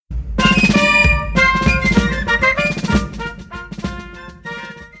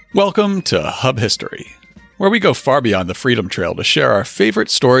Welcome to Hub History, where we go far beyond the Freedom Trail to share our favorite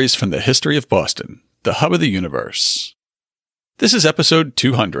stories from the history of Boston, the hub of the universe. This is episode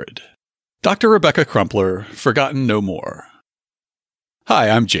 200. Dr. Rebecca Crumpler, Forgotten No More. Hi,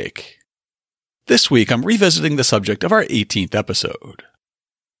 I'm Jake. This week, I'm revisiting the subject of our 18th episode.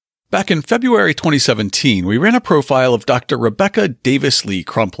 Back in February 2017, we ran a profile of Dr. Rebecca Davis Lee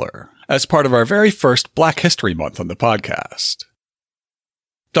Crumpler as part of our very first Black History Month on the podcast.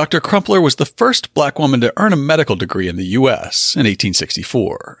 Dr. Crumpler was the first Black woman to earn a medical degree in the U.S. in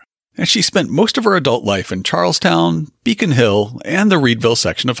 1864, and she spent most of her adult life in Charlestown, Beacon Hill, and the Reedville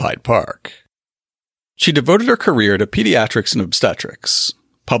section of Hyde Park. She devoted her career to pediatrics and obstetrics,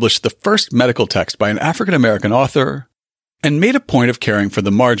 published the first medical text by an African-American author, and made a point of caring for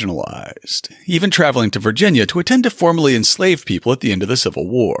the marginalized, even traveling to Virginia to attend to formerly enslaved people at the end of the Civil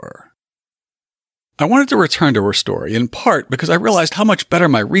War. I wanted to return to her story in part because I realized how much better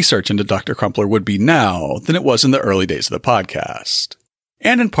my research into Dr. Crumpler would be now than it was in the early days of the podcast.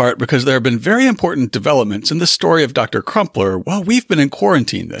 And in part because there have been very important developments in the story of Dr. Crumpler while we've been in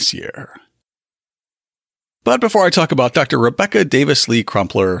quarantine this year. But before I talk about Dr. Rebecca Davis Lee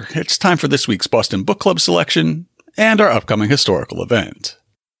Crumpler, it's time for this week's Boston Book Club selection and our upcoming historical event.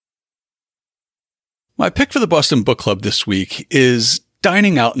 My pick for the Boston Book Club this week is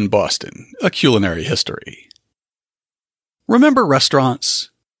Dining Out in Boston, A Culinary History. Remember restaurants?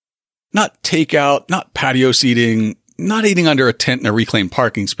 Not takeout, not patio seating, not eating under a tent in a reclaimed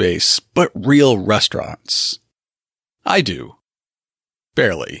parking space, but real restaurants. I do.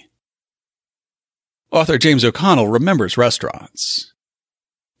 Barely. Author James O'Connell remembers restaurants.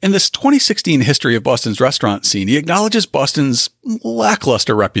 In this 2016 history of Boston's restaurant scene, he acknowledges Boston's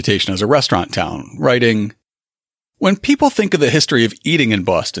lackluster reputation as a restaurant town, writing, "When people think of the history of eating in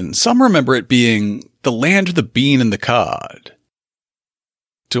Boston, some remember it being the land of the bean and the cod.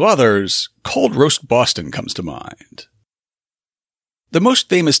 To others, cold roast Boston comes to mind. The most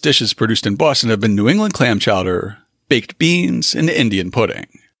famous dishes produced in Boston have been New England clam chowder, baked beans, and Indian pudding.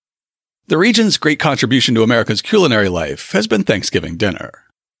 The region's great contribution to America's culinary life has been Thanksgiving dinner."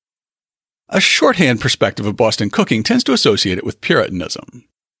 A shorthand perspective of Boston cooking tends to associate it with Puritanism.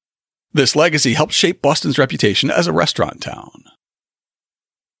 This legacy helped shape Boston's reputation as a restaurant town.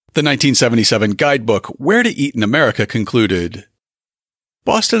 The 1977 guidebook Where to Eat in America concluded,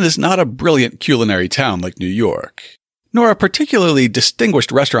 "Boston is not a brilliant culinary town like New York, nor a particularly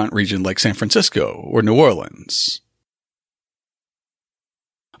distinguished restaurant region like San Francisco or New Orleans."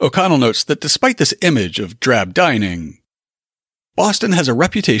 O'Connell notes that despite this image of drab dining, Boston has a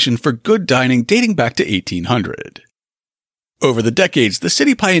reputation for good dining dating back to 1800. Over the decades, the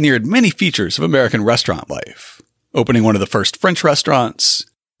city pioneered many features of American restaurant life, opening one of the first French restaurants,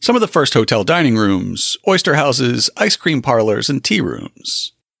 some of the first hotel dining rooms, oyster houses, ice cream parlors, and tea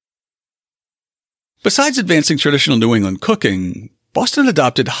rooms. Besides advancing traditional New England cooking, Boston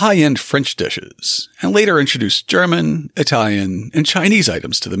adopted high-end French dishes, and later introduced German, Italian, and Chinese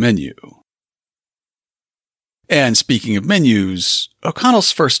items to the menu. And speaking of menus,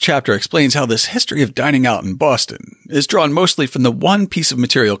 O'Connell's first chapter explains how this history of dining out in Boston is drawn mostly from the one piece of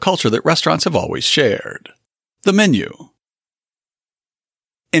material culture that restaurants have always shared: the menu.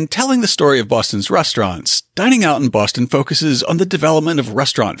 In telling the story of Boston's restaurants, Dining Out in Boston focuses on the development of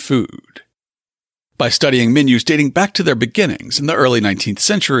restaurant food. By studying menus dating back to their beginnings in the early 19th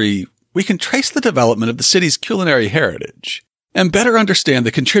century, we can trace the development of the city's culinary heritage and better understand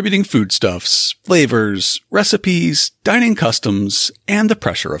the contributing foodstuffs, flavors, recipes, dining customs, and the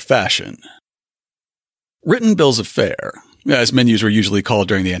pressure of fashion. Written bills of fare, as menus were usually called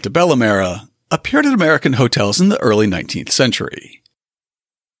during the antebellum era, appeared at American hotels in the early 19th century.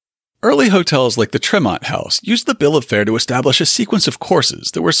 Early hotels like the Tremont House used the bill of fare to establish a sequence of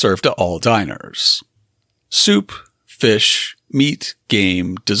courses that were served to all diners: soup, fish, meat,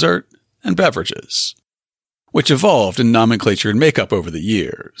 game, dessert, and beverages, which evolved in nomenclature and makeup over the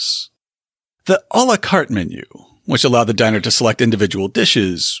years. The a la carte menu, which allowed the diner to select individual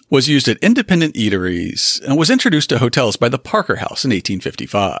dishes, was used at independent eateries and was introduced to hotels by the Parker House in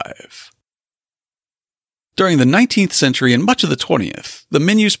 1855. During the 19th century and much of the 20th, the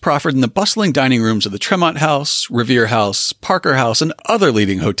menus proffered in the bustling dining rooms of the Tremont House, Revere House, Parker House, and other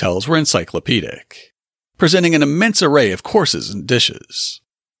leading hotels were encyclopedic, presenting an immense array of courses and dishes.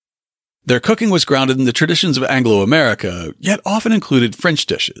 Their cooking was grounded in the traditions of Anglo-America, yet often included French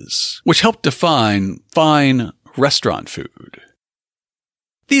dishes, which helped define fine restaurant food.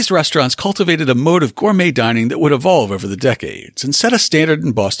 These restaurants cultivated a mode of gourmet dining that would evolve over the decades and set a standard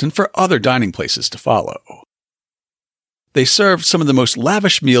in Boston for other dining places to follow. They served some of the most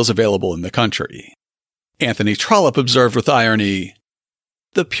lavish meals available in the country. Anthony Trollope observed with irony,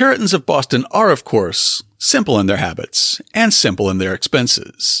 The Puritans of Boston are, of course, simple in their habits and simple in their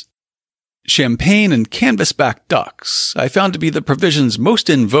expenses. Champagne and canvas-backed ducks I found to be the provisions most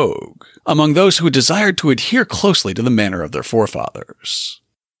in vogue among those who desired to adhere closely to the manner of their forefathers.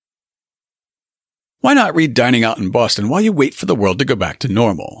 Why not read Dining Out in Boston while you wait for the world to go back to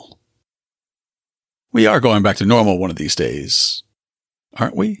normal? We are going back to normal one of these days,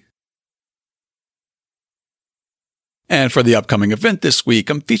 aren't we? And for the upcoming event this week,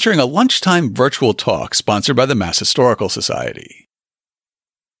 I'm featuring a lunchtime virtual talk sponsored by the Mass Historical Society.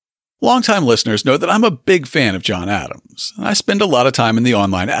 Longtime listeners know that I'm a big fan of John Adams, and I spend a lot of time in the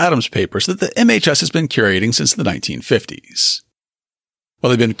online Adams papers that the MHS has been curating since the 1950s. Well,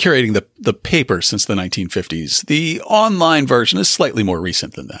 they've been curating the papers since the 1950s. The online version is slightly more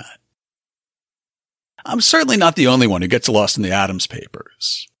recent than that. I'm certainly not the only one who gets lost in the Adams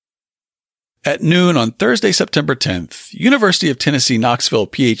papers. At noon on Thursday, September 10th, University of Tennessee Knoxville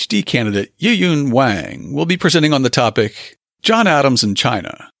PhD candidate Yiyun Wang will be presenting on the topic, John Adams in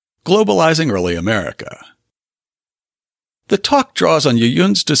China, Globalizing Early America. The talk draws on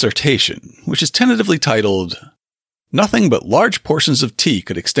Yiyun's dissertation, which is tentatively titled, Nothing But Large Portions of Tea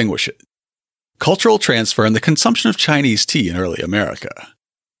Could Extinguish It, Cultural Transfer and the Consumption of Chinese Tea in Early America.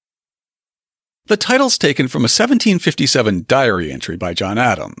 The title's taken from a 1757 diary entry by John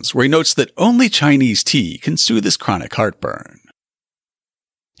Adams, where he notes that only Chinese tea can soothe his chronic heartburn.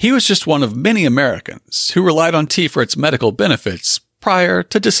 He was just one of many Americans who relied on tea for its medical benefits prior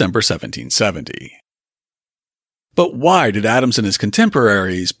to December 1770. But why did Adams and his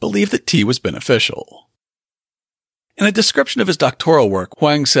contemporaries believe that tea was beneficial? In a description of his doctoral work,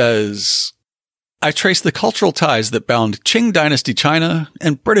 Wang says, I trace the cultural ties that bound Qing Dynasty China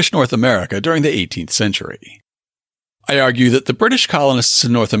and British North America during the 18th century. I argue that the British colonists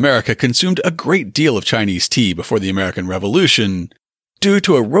in North America consumed a great deal of Chinese tea before the American Revolution, due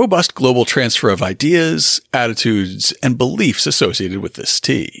to a robust global transfer of ideas, attitudes, and beliefs associated with this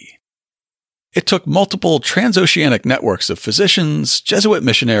tea. It took multiple transoceanic networks of physicians, Jesuit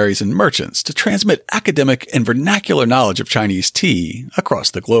missionaries, and merchants to transmit academic and vernacular knowledge of Chinese tea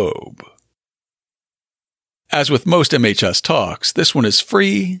across the globe. As with most MHS talks, this one is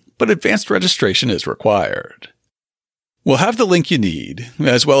free, but advanced registration is required. We'll have the link you need,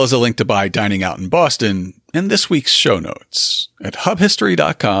 as well as a link to buy Dining Out in Boston, in this week's show notes at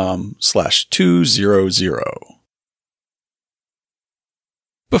hubhistory.com/200.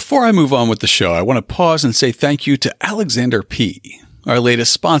 Before I move on with the show, I want to pause and say thank you to Alexander P., our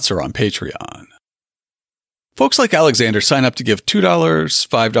latest sponsor on Patreon. Folks like Alexander sign up to give $2,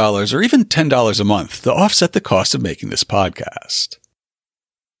 $5, or even $10 a month to offset the cost of making this podcast.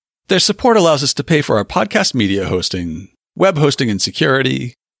 Their support allows us to pay for our podcast media hosting, web hosting and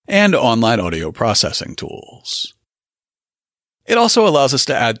security, and online audio processing tools. It also allows us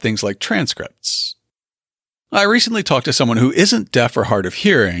to add things like transcripts. I recently talked to someone who isn't deaf or hard of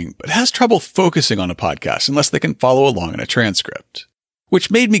hearing, but has trouble focusing on a podcast unless they can follow along in a transcript, which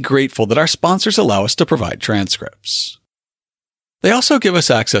made me grateful that our sponsors allow us to provide transcripts. They also give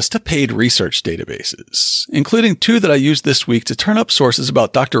us access to paid research databases, including 2 that I used this week to turn up sources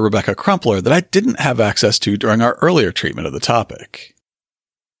about Dr. Rebecca Crumpler that I didn't have access to during our earlier treatment of the topic.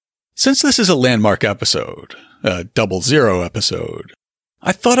 Since this is a landmark episode, a 00 episode,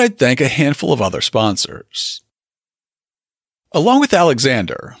 I thought I'd thank a handful of other sponsors. Along with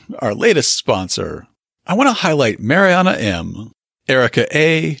Alexander, our latest sponsor, I want to highlight Mariana M., Erica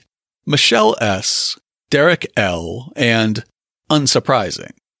A., Michelle S., Derek L., and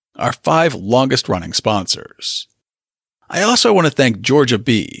Unsurprising, our 5 longest-running sponsors. I also want to thank Georgia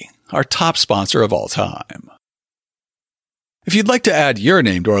B., our top sponsor of all time. If you'd like to add your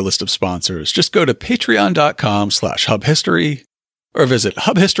name to our list of sponsors, just go to patreon.com/hubhistory or visit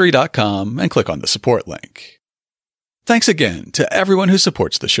hubhistory.com and click on the support link. Thanks again to everyone who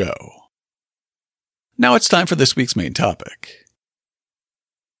supports the show. Now it's time for this week's main topic.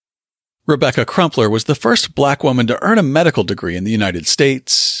 Rebecca Crumpler was the first black woman to earn a medical degree in the United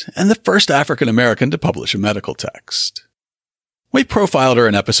States and the first African American to publish a medical text. We profiled her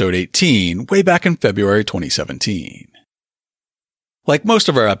in episode 18 way back in February 2017. Like most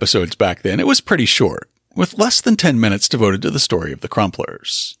of our episodes back then, it was pretty short, with less than 10 minutes devoted to the story of the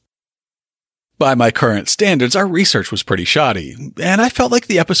Crumplers. By my current standards, our research was pretty shoddy, and I felt like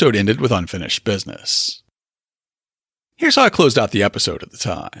the episode ended with unfinished business. Here's how I closed out the episode at the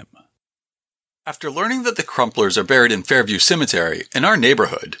time. After learning that the Crumplers are buried in Fairview Cemetery in our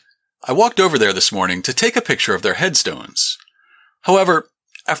neighborhood, I walked over there this morning to take a picture of their headstones. However,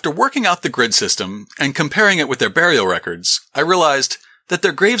 after working out the grid system and comparing it with their burial records, I realized that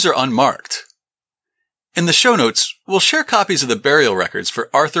their graves are unmarked. In the show notes, we'll share copies of the burial records for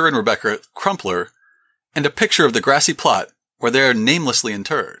Arthur and Rebecca Crumpler and a picture of the grassy plot where they are namelessly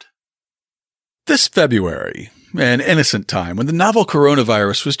interred. This February, an innocent time when the novel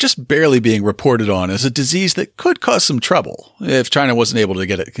coronavirus was just barely being reported on as a disease that could cause some trouble if China wasn't able to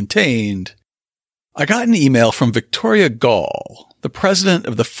get it contained, I got an email from Victoria Gall, the president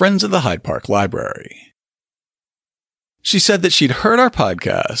of the Friends of the Hyde Park Library. She said that she'd heard our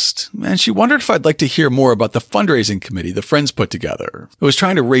podcast, and she wondered if I'd like to hear more about the fundraising committee the Friends put together. It was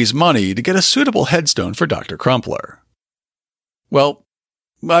trying to raise money to get a suitable headstone for Dr. Crumpler. Well,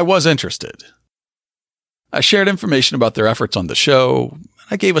 I was interested. I shared information about their efforts on the show, and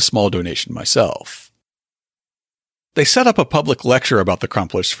I gave a small donation myself. They set up a public lecture about the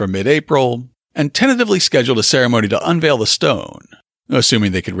Crumplers for mid-April, and tentatively scheduled a ceremony to unveil the stone,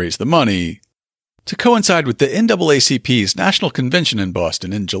 assuming they could raise the money, to coincide with the NAACP's National Convention in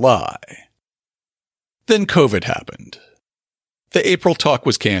Boston in July. Then COVID happened. The April talk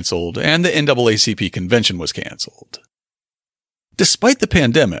was canceled, and the NAACP convention was canceled. Despite the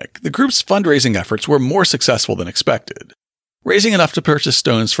pandemic, the group's fundraising efforts were more successful than expected, raising enough to purchase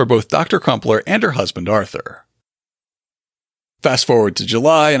stones for both Dr. Crumpler and her husband Arthur. Fast forward to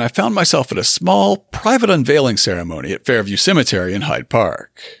July, and I found myself at a small, private unveiling ceremony at Fairview Cemetery in Hyde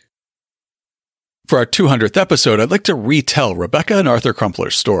Park. For our 200th episode, I'd like to retell Rebecca and Arthur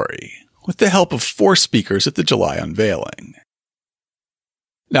Crumpler's story, with the help of 4 speakers at the July unveiling.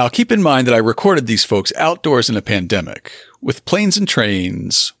 Now, keep in mind that I recorded these folks outdoors in a pandemic, with planes and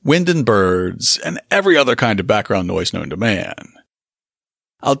trains, wind and birds, and every other kind of background noise known to man.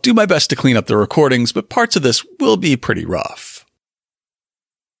 I'll do my best to clean up the recordings, but parts of this will be pretty rough.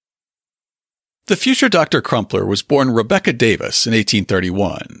 The future Dr. Crumpler was born Rebecca Davis in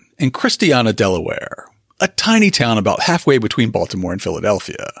 1831 in Christiana, Delaware, a tiny town about halfway between Baltimore and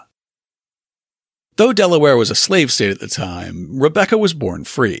Philadelphia. Though Delaware was a slave state at the time, Rebecca was born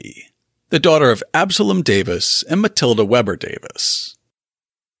free, the daughter of Absalom Davis and Matilda Weber Davis.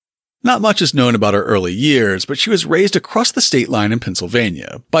 Not much is known about her early years, but she was raised across the state line in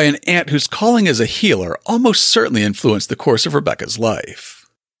Pennsylvania by an aunt whose calling as a healer almost certainly influenced the course of Rebecca's life.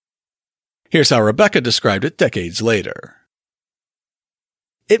 Here's how Rebecca described it decades later.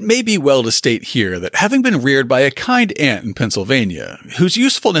 It may be well to state here that having been reared by a kind aunt in Pennsylvania, whose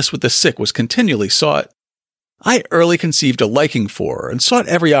usefulness with the sick was continually sought, I early conceived a liking for and sought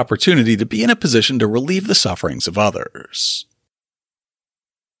every opportunity to be in a position to relieve the sufferings of others.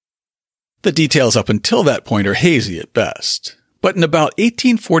 The details up until that point are hazy at best, but in about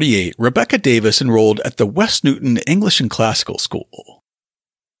 1848, Rebecca Davis enrolled at the West Newton English and Classical School.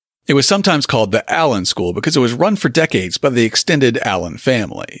 It was sometimes called the Allen School because it was run for decades by the extended Allen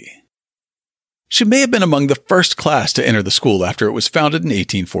family. She may have been among the first class to enter the school after it was founded in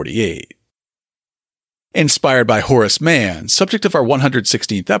 1848. Inspired by Horace Mann, subject of our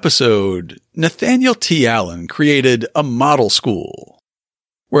 116th episode, Nathaniel T. Allen created a model school,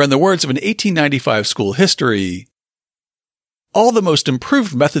 where in the words of an 1895 school history, all the most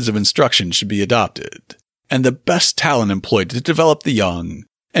improved methods of instruction should be adopted, and the best talent employed to develop the young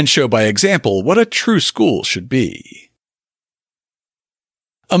and show by example what a true school should be.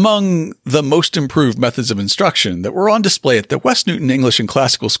 Among the most improved methods of instruction that were on display at the West Newton English and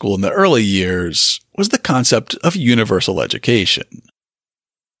Classical School in the early years was the concept of universal education.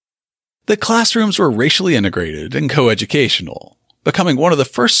 The classrooms were racially integrated and coeducational, becoming one of the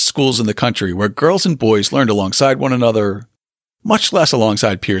first schools in the country where girls and boys learned alongside one another, much less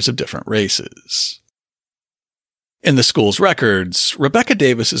alongside peers of different races. In the school's records, Rebecca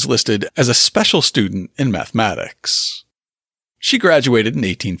Davis is listed as a special student in mathematics. She graduated in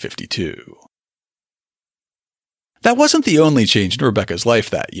 1852. That wasn't the only change in Rebecca's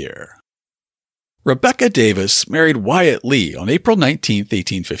life that year. Rebecca Davis married Wyatt Lee on April 19,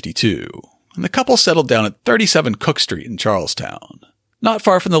 1852, and the couple settled down at 37 Cook Street in Charlestown, not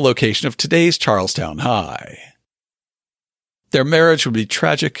far from the location of today's Charlestown High. Their marriage would be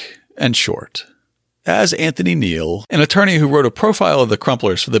tragic and short, as Anthony Neal, an attorney who wrote a profile of the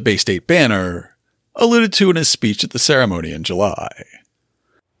Crumplers for the Bay State Banner, alluded to in his speech at the ceremony in July.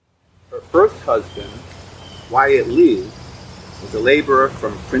 Her first husband, Wyatt Lee, was a laborer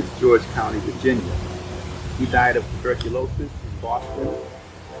from Prince George County, Virginia. He died of tuberculosis in Boston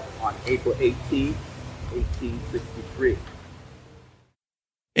on April 18, 1863.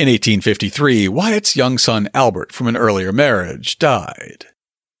 In 1853, Wyatt's young son Albert from an earlier marriage died.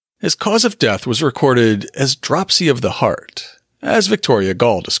 His cause of death was recorded as dropsy of the heart, as Victoria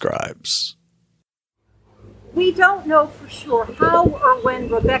Gall describes. We don't know for sure how or when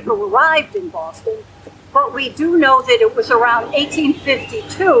Rebecca arrived in Boston, but we do know that it was around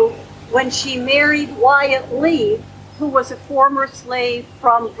 1852 when she married Wyatt Lee, who was a former slave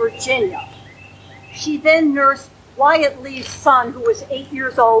from Virginia. She then nursed Wyatt Lee's son, who was 8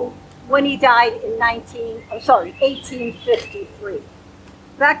 years old, when he died in 1853.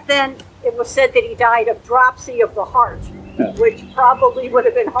 Back then, it was said that he died of dropsy of the heart, which probably would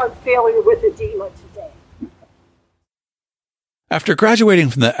have been heart failure with edema today. After graduating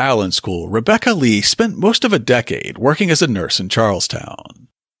from the Allen School, Rebecca Lee spent most of a decade working as a nurse in Charlestown.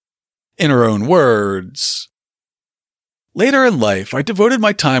 In her own words, "Later in life, I devoted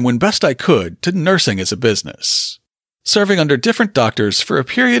my time when best I could to nursing as a business, serving under different doctors for a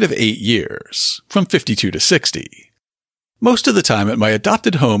period of 8 years, from 52 to 60, most of the time at my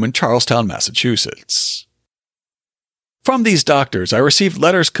adopted home in Charlestown, Massachusetts. From these doctors, I received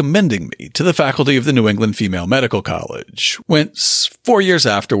letters commending me to the faculty of the New England Female Medical College, whence, 4 years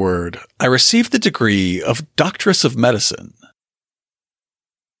afterward, I received the degree of Doctress of Medicine."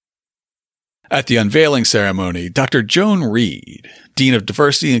 At the unveiling ceremony, Dr. Joan Reed, Dean of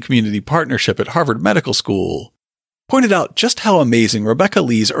Diversity and Community Partnership at Harvard Medical School, pointed out just how amazing Rebecca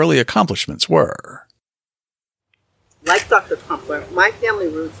Lee's early accomplishments were. Like Dr. Crumpler, my family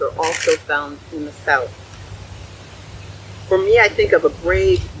roots are also found in the South. For me, I think of a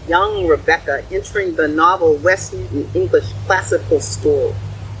brave, young Rebecca entering the novel West Newton English Classical School,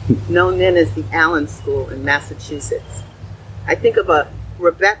 known then as the Allen School in Massachusetts. I think of a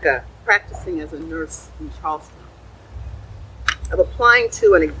Rebecca practicing as a nurse in Charlestown, of applying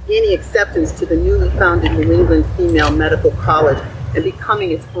to and gaining acceptance to the newly founded New England Female Medical College and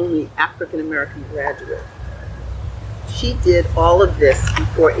becoming its only African-American graduate. She did all of this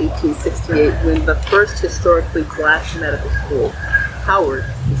before 1868, when the first historically Black medical school, Howard,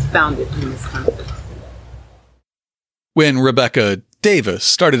 was founded in this country. When Rebecca Davis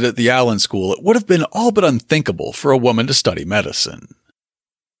started at the Allen School, it would have been all but unthinkable for a woman to study medicine.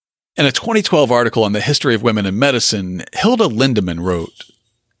 In a 2012 article on the history of women in medicine, Hilda Lindemann wrote,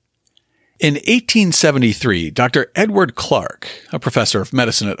 "In 1873, Dr. Edward Clark, a professor of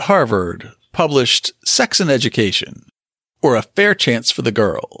medicine at Harvard, published Sex and Education, or A Fair Chance for the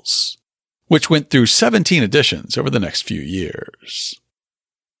Girls, which went through 17 editions over the next few years.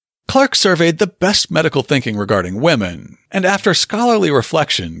 Clark surveyed the best medical thinking regarding women, and after scholarly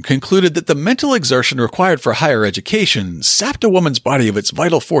reflection concluded that the mental exertion required for higher education sapped a woman's body of its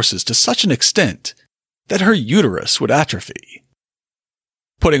vital forces to such an extent that her uterus would atrophy.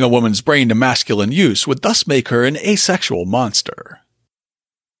 Putting a woman's brain to masculine use would thus make her an asexual monster."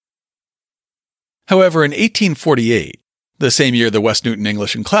 However, in 1848, the same year the West Newton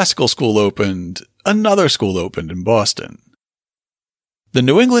English and Classical School opened, another school opened in Boston. The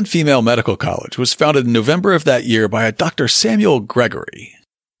New England Female Medical College was founded in November of that year by a Dr. Samuel Gregory,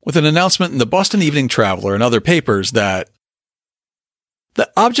 with an announcement in the Boston Evening Traveler and other papers that the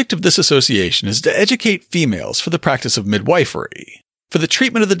object of this association is to educate females for the practice of midwifery, for the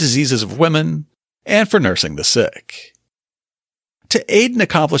treatment of the diseases of women, and for nursing the sick. To aid in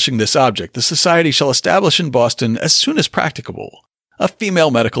accomplishing this object, the Society shall establish in Boston as soon as practicable a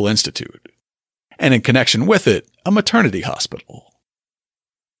female medical institute, and in connection with it, a maternity hospital.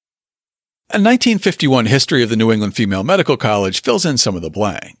 A 1951 history of the New England Female Medical College fills in some of the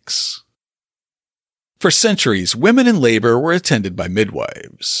blanks. For centuries, women in labor were attended by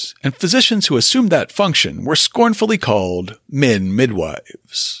midwives, and physicians who assumed that function were scornfully called men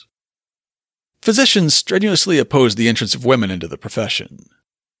midwives. Physicians strenuously opposed the entrance of women into the profession.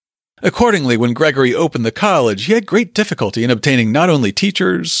 Accordingly, when Gregory opened the college, he had great difficulty in obtaining not only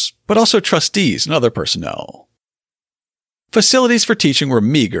teachers, but also trustees and other personnel. Facilities for teaching were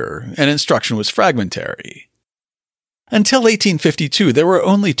meager, and instruction was fragmentary. Until 1852, there were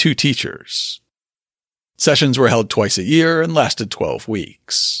only 2 teachers. Sessions were held twice a year and lasted 12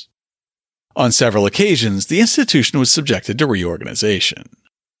 weeks. On several occasions, the institution was subjected to reorganization.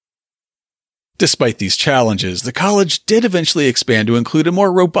 Despite these challenges, the college did eventually expand to include a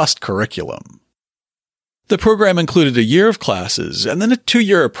more robust curriculum. The program included a year of classes and then a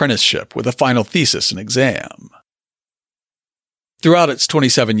 2-year apprenticeship with a final thesis and exam. Throughout its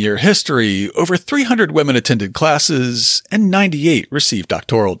 27-year history, over 300 women attended classes and 98 received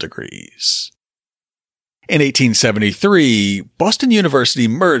doctoral degrees. In 1873, Boston University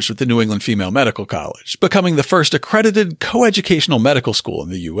merged with the New England Female Medical College, becoming the first accredited coeducational medical school in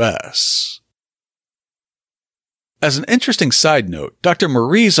the U.S. As an interesting side note, Dr.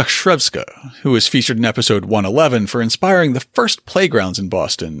 Marie Zakrzewska, who was featured in episode 111 for inspiring the first playgrounds in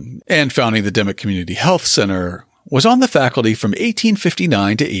Boston and founding the Dimmock Community Health Center, was on the faculty from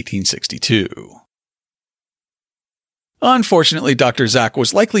 1859 to 1862. Unfortunately, Dr. Zak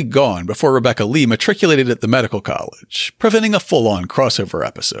was likely gone before Rebecca Lee matriculated at the medical college, preventing a full-on crossover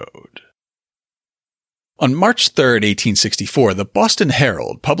episode. On March 3, 1864, the Boston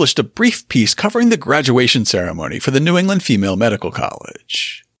Herald published a brief piece covering the graduation ceremony for the New England Female Medical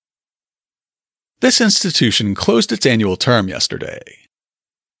College. This institution closed its annual term yesterday.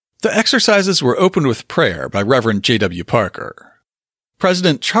 The exercises were opened with prayer by Reverend J.W. Parker.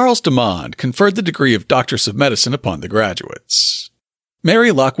 President Charles Demond conferred the degree of Doctors of Medicine upon the graduates.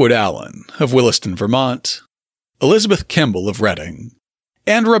 Mary Lockwood Allen of Williston, Vermont, Elizabeth Kimball of Reading,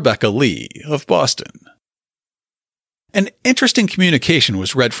 and Rebecca Lee of Boston. An interesting communication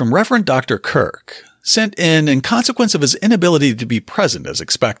was read from Reverend Dr. Kirk, sent in consequence of his inability to be present as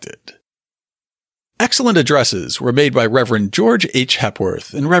expected. Excellent addresses were made by Reverend George H.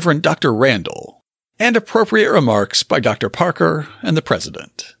 Hepworth and Reverend Dr. Randall, and appropriate remarks by Dr. Parker and the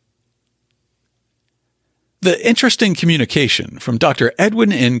President. The interesting communication from Dr.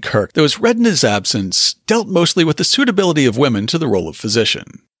 Edwin N. Kirk that was read in his absence dealt mostly with the suitability of women to the role of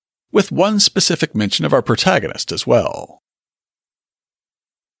physician, with one specific mention of our protagonist as well.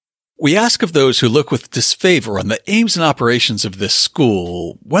 We ask of those who look with disfavor on the aims and operations of this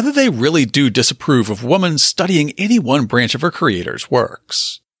school whether they really do disapprove of woman studying any one branch of her Creator's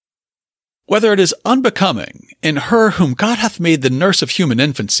works. Whether it is unbecoming in her whom God hath made the nurse of human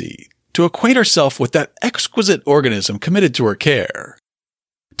infancy to acquaint herself with that exquisite organism committed to her care,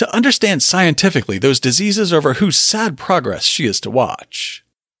 to understand scientifically those diseases over whose sad progress she is to watch,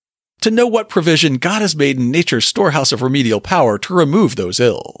 to know what provision God has made in nature's storehouse of remedial power to remove those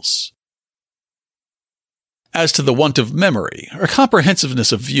ills. As to the want of memory, or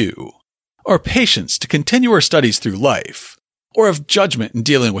comprehensiveness of view, or patience to continue her studies through life, or of judgment in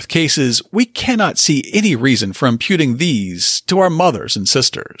dealing with cases, we cannot see any reason for imputing these to our mothers and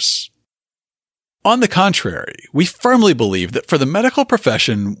sisters. On the contrary, we firmly believe that for the medical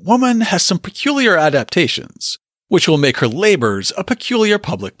profession, woman has some peculiar adaptations, which will make her labors a peculiar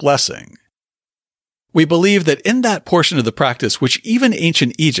public blessing. We believe that in that portion of the practice which even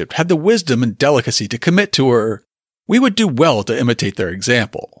ancient Egypt had the wisdom and delicacy to commit to her, we would do well to imitate their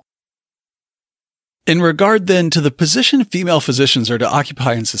example. In regard, then, to the position female physicians are to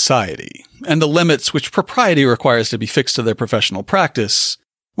occupy in society, and the limits which propriety requires to be fixed to their professional practice,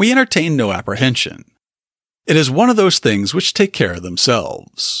 we entertain no apprehension. It is one of those things which take care of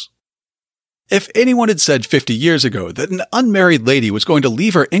themselves. If anyone had said 50 years ago that an unmarried lady was going to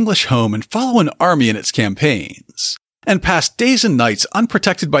leave her English home and follow an army in its campaigns, and pass days and nights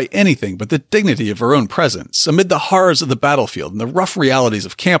unprotected by anything but the dignity of her own presence amid the horrors of the battlefield and the rough realities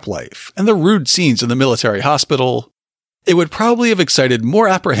of camp life and the rude scenes in the military hospital, it would probably have excited more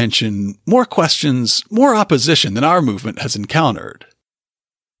apprehension, more questions, more opposition than our movement has encountered.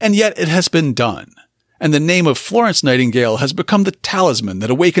 And yet it has been done, and the name of Florence Nightingale has become the talisman that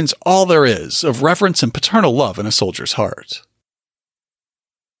awakens all there is of reverence and paternal love in a soldier's heart.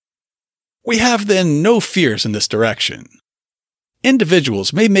 We have, then, no fears in this direction.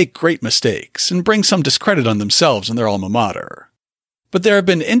 Individuals may make great mistakes and bring some discredit on themselves and their alma mater, but there have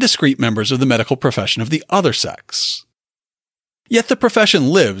been indiscreet members of the medical profession of the other sex. Yet the profession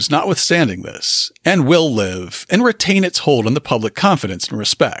lives notwithstanding this, and will live and retain its hold on the public confidence and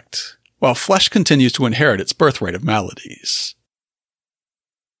respect, while flesh continues to inherit its birthright of maladies.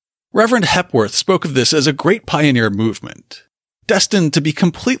 Reverend Hepworth spoke of this as a great pioneer movement, destined to be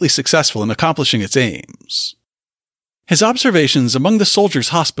completely successful in accomplishing its aims. His observations among the soldiers'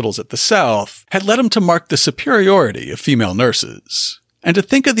 hospitals at the South had led him to mark the superiority of female nurses, and to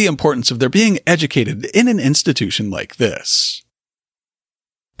think of the importance of their being educated in an institution like this.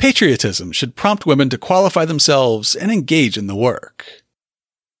 Patriotism should prompt women to qualify themselves and engage in the work.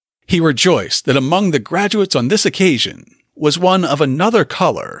 He rejoiced that among the graduates on this occasion was one of another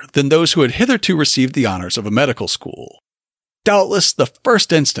color than those who had hitherto received the honors of a medical school, doubtless the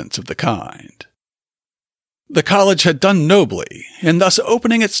first instance of the kind. The college had done nobly in thus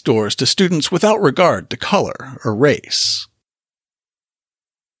opening its doors to students without regard to color or race.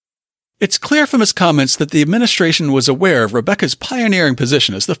 It's clear from his comments that the administration was aware of Rebecca's pioneering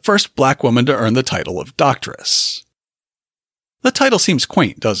position as the first black woman to earn the title of doctoress. The title seems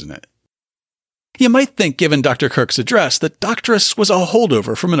quaint, doesn't it? You might think, given Dr. Kirk's address, that doctoress was a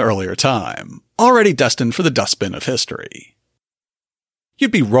holdover from an earlier time, already destined for the dustbin of history.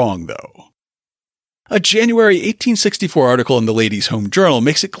 You'd be wrong, though. A January 1864 article in the Ladies' Home Journal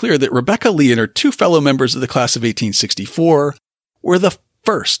makes it clear that Rebecca Lee and her two fellow members of the class of 1864 were the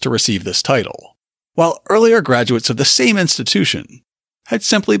first to receive this title, while earlier graduates of the same institution had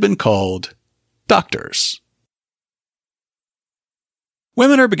simply been called doctors.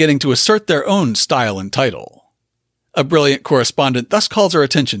 Women are beginning to assert their own style and title. A brilliant correspondent thus calls our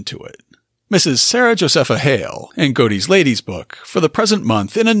attention to it. Mrs. Sarah Josepha Hale, in Godey's Ladies Book, for the present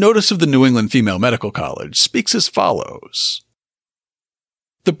month in a notice of the New England Female Medical College, speaks as follows.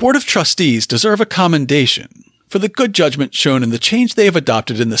 The Board of Trustees deserve a commendation for the good judgment shown in the change they have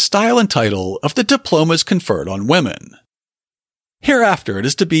adopted in the style and title of the diplomas conferred on women. Hereafter it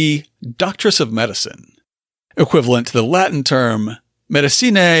is to be Doctress of Medicine, equivalent to the Latin term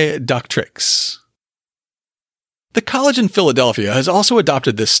Medicinae Doctrix. The college in Philadelphia has also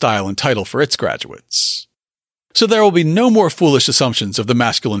adopted this style and title for its graduates. So there will be no more foolish assumptions of the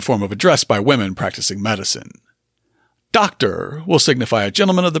masculine form of address by women practicing medicine. Doctor will signify a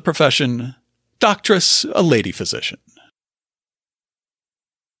gentleman of the profession, doctress a lady physician.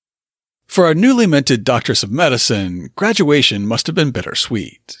 For our newly minted Doctress of Medicine, graduation must have been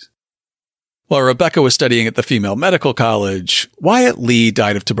bittersweet. While Rebecca was studying at the Female Medical College, Wyatt Lee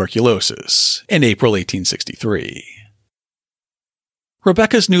died of tuberculosis in April 1863.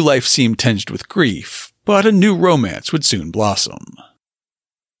 Rebecca's new life seemed tinged with grief, but a new romance would soon blossom.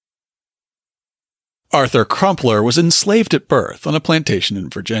 Arthur Crumpler was enslaved at birth on a plantation in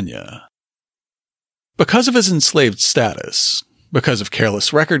Virginia. Because of his enslaved status, because of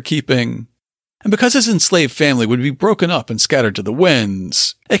careless record-keeping, and because his enslaved family would be broken up and scattered to the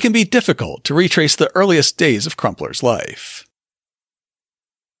winds, it can be difficult to retrace the earliest days of Crumpler's life.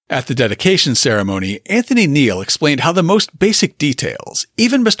 At the dedication ceremony, Anthony Neal explained how the most basic details,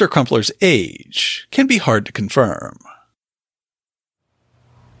 even Mr. Crumpler's age, can be hard to confirm.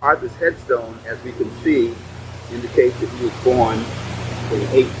 Arthur's headstone, as we can see, indicates that he was born in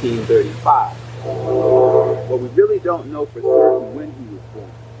 1835. But we really don't know for certain when he was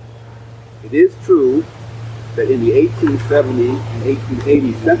born. It is true that in the 1870 and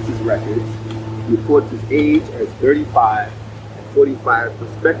 1880 census records, he reports his age as 35 and 45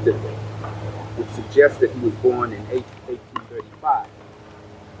 respectively, which suggests that he was born in 1835.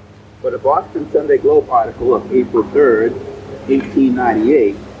 But a Boston Sunday Globe article of April 3rd,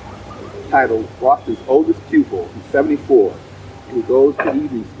 1898, titled Boston's Oldest Pupil, who's 74, who goes to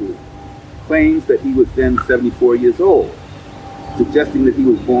evening school, claims that he was then 74 years old, suggesting that he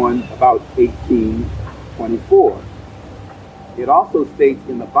was born about 1824. It also states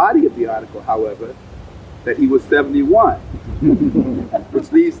in the body of the article, however, that he was 71,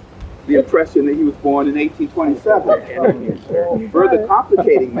 which leaves the impression that he was born in 1827. Further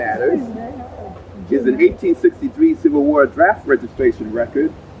complicating matters is an 1863 Civil War draft registration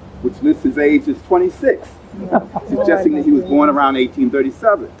record, which lists his age as 26, suggesting that he was born around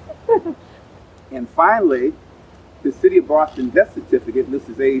 1837. And finally, the City of Boston death certificate lists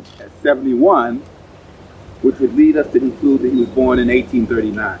his age as 71, which would lead us to conclude that he was born in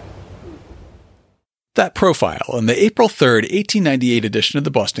 1839. That profile in the April 3rd, 1898 edition of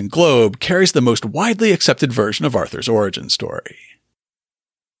the Boston Globe carries the most widely accepted version of Arthur's origin story.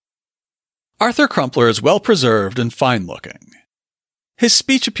 Arthur Crumpler is well preserved and fine-looking. His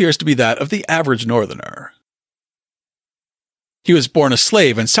speech appears to be that of the average Northerner. He was born a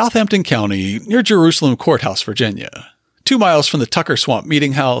slave in Southampton County near Jerusalem Courthouse, Virginia, 2 miles from the Tucker Swamp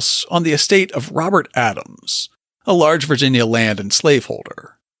Meeting House on the estate of Robert Adams, a large Virginia land and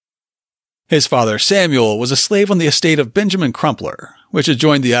slaveholder. His father, Samuel, was a slave on the estate of Benjamin Crumpler, which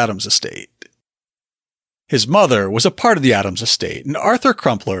adjoined the Adams estate. His mother was a part of the Adams estate, and Arthur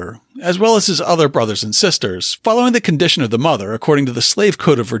Crumpler, as well as his other brothers and sisters, following the condition of the mother according to the Slave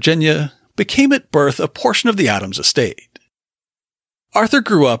Code of Virginia, became at birth a portion of the Adams estate. Arthur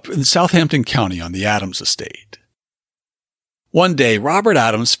grew up in Southampton County on the Adams estate. One day, Robert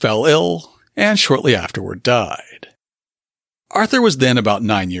Adams fell ill and shortly afterward died. Arthur was then about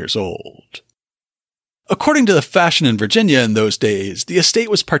 9 years old. According to the fashion in Virginia in those days, the estate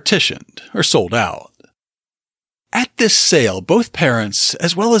was partitioned or sold out. At this sale, both parents,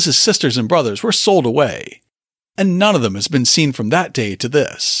 as well as his sisters and brothers, were sold away, and none of them has been seen from that day to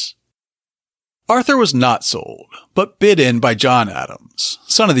this. Arthur was not sold, but bid in by John Adams,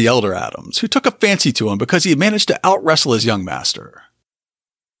 son of the elder Adams, who took a fancy to him because he had managed to out-wrestle his young master.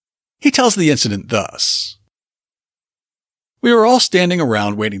 He tells the incident thus. We were all standing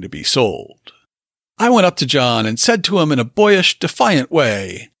around waiting to be sold. I went up to John and said to him in a boyish, defiant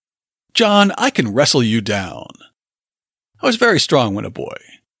way, "John, I can wrestle you down." I was very strong when a boy.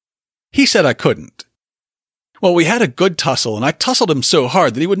 He said I couldn't. Well, we had a good tussle, and I tussled him so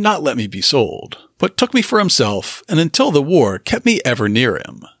hard that he would not let me be sold, but took me for himself, and until the war, kept me ever near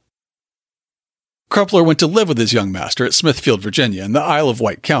him. Crumpler went to live with his young master at Smithfield, Virginia, in the Isle of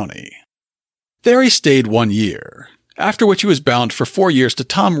Wight County. There he stayed 1 year, after which he was bound for 4 years to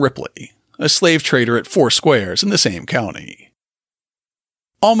Tom Ripley, a slave trader at Four Squares in the same county.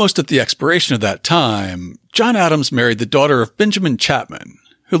 Almost at the expiration of that time, John Adams married the daughter of Benjamin Chapman,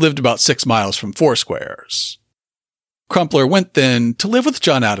 who lived about 6 miles from Foursquares. Crumpler went then to live with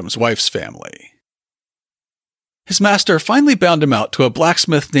John Adams' wife's family. His master finally bound him out to a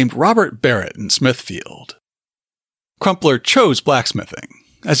blacksmith named Robert Barrett in Smithfield. Crumpler chose blacksmithing,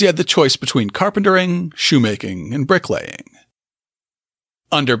 as he had the choice between carpentering, shoemaking, and bricklaying.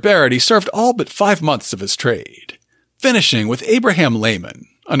 Under Barrett, he served all but 5 months of his trade, finishing with Abraham Lehman,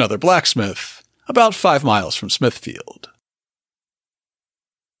 another blacksmith, about 5 miles from Smithfield.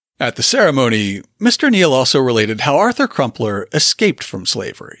 At the ceremony, Mr. Neal also related how Arthur Crumpler escaped from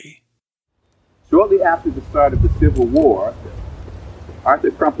slavery. Shortly after the start of the Civil War,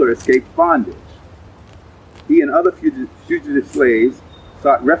 Arthur Crumpler escaped bondage. He and other fugitive slaves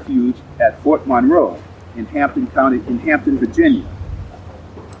sought refuge at Fort Monroe in Hampton County, in Hampton, Virginia.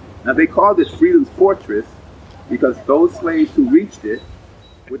 Now they called it Freedom's Fortress because those slaves who reached it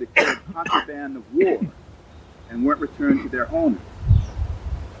were declared contraband of war and weren't returned to their owners.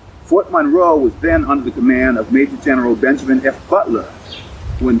 Fort Monroe was then under the command of Major General Benjamin F. Butler,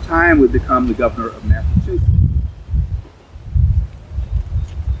 who in time would become the governor of Massachusetts.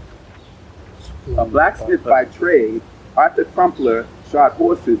 A blacksmith by trade, Arthur Crumpler shod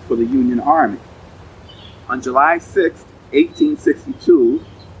horses for the Union Army. On July 6, 1862,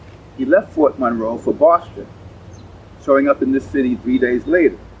 he left Fort Monroe for Boston, showing up in this city 3 days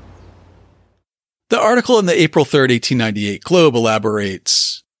later. The article in the April 3, 1898 Globe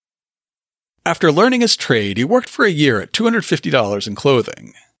elaborates, after learning his trade, he worked for a year at $250 in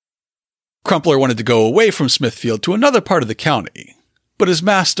clothing. Crumpler wanted to go away from Smithfield to another part of the county, but his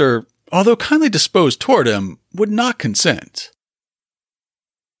master, although kindly disposed toward him, would not consent.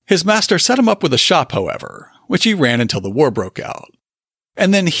 His master set him up with a shop, however, which he ran until the war broke out.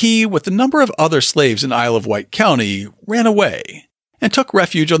 And then he, with a number of other slaves in Isle of Wight County, ran away and took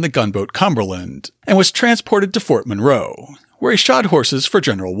refuge on the gunboat Cumberland and was transported to Fort Monroe, where he shod horses for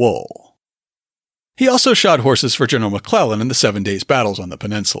General Wool. He also shod horses for General McClellan in the 7 days' battles on the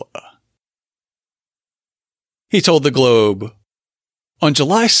peninsula. He told the Globe, on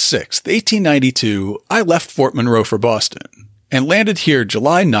July 6, 1892, I left Fort Monroe for Boston and landed here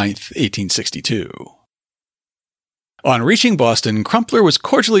July 9, 1862. On reaching Boston, Crumpler was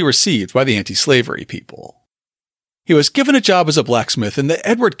cordially received by the anti-slavery people. He was given a job as a blacksmith in the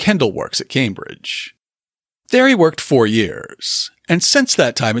Edward Kendall Works at Cambridge. There he worked 4 years, and since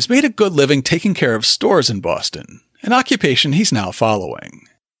that time has made a good living taking care of stores in Boston, an occupation he's now following.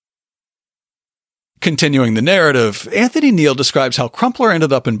 Continuing the narrative, Anthony Neal describes how Crumpler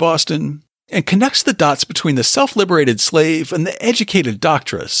ended up in Boston and connects the dots between the self-liberated slave and the educated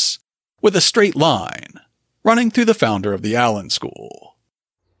doctress with a straight line running through the founder of the Allen School.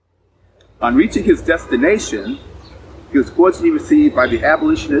 On reaching his destination, he was cordially received by the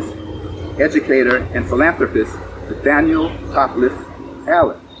abolitionist, educator, and philanthropist Nathaniel Topliff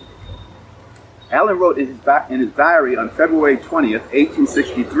Allen. Allen wrote in his diary on February 20th,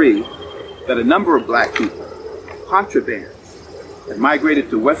 1863, that a number of black people, contrabands, had migrated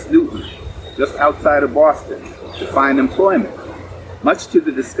to West Newton, just outside of Boston, to find employment, much to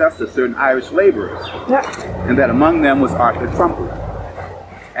the disgust of certain Irish laborers, and that among them was Arthur Crumpler.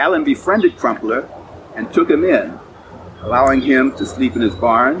 Allen befriended Crumpler and took him in, allowing him to sleep in his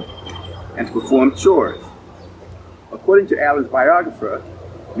barn and to perform chores. According to Allen's biographer,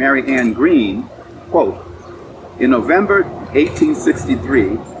 Mary Ann Green, quote, in November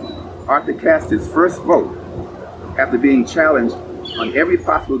 1863, Arthur cast his first vote after being challenged on every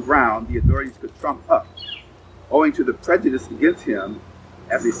possible ground the authorities could trump up, owing to the prejudice against him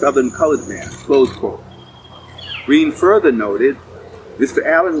as a Southern colored man, close quote. Green further noted, Mr.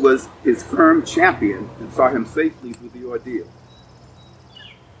 Allen was his firm champion and saw him safely through the ordeal.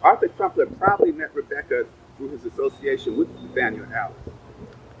 Arthur Crumpler probably met Rebecca through his association with Nathaniel Allen.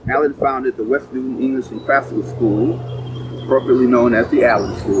 Allen founded the West Newton English and Classical School, appropriately known as the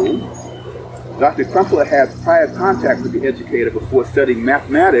Allen School. Dr. Crumpler had prior contact with the educator before studying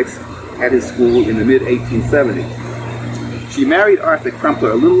mathematics at his school in the mid-1870s. She married Arthur Crumpler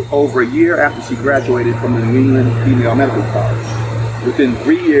a little over a year after she graduated from the New England Female Medical College, within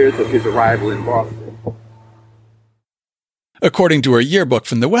 3 years of his arrival in Boston. According to her yearbook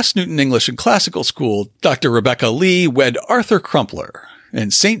from the West Newton English and Classical School, Dr. Rebecca Lee wed Arthur Crumpler in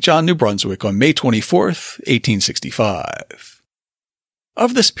St. John, New Brunswick on May 24, 1865.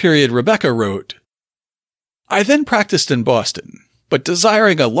 Of this period, Rebecca wrote, I then practiced in Boston, but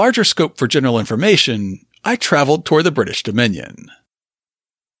desiring a larger scope for general information, I traveled toward the British Dominion.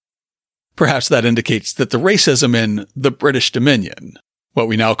 Perhaps that indicates that the racism in the British Dominion, what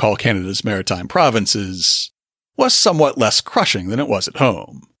we now call Canada's maritime provinces, was somewhat less crushing than it was at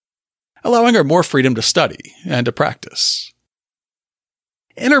home, allowing her more freedom to study and to practice.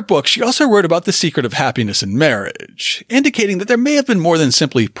 In her book, she also wrote about the secret of happiness in marriage, indicating that there may have been more than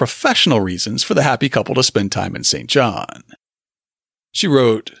simply professional reasons for the happy couple to spend time in St. John. She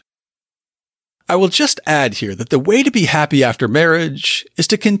wrote, "I will just add here that the way to be happy after marriage is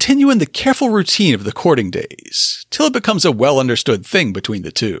to continue in the careful routine of the courting days, till it becomes a well-understood thing between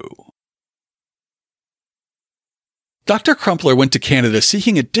the two." Dr. Crumpler went to Canada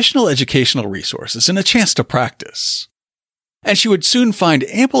seeking additional educational resources and a chance to practice. And she would soon find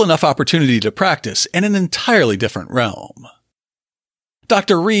ample enough opportunity to practice in an entirely different realm.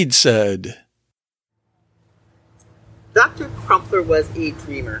 Dr. Reed said, Dr. Crumpler was a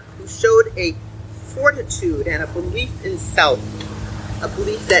dreamer who showed a fortitude and a belief in self, a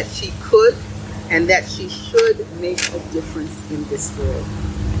belief that she could and that she should make a difference in this world,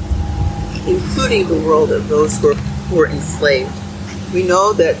 including the world of those who were enslaved. We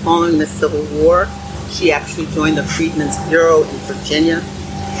know that following the Civil War, she actually joined the Freedmen's Bureau in Virginia,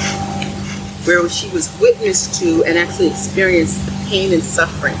 where she was witness to and actually experienced the pain and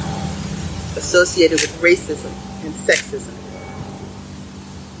suffering associated with racism and sexism.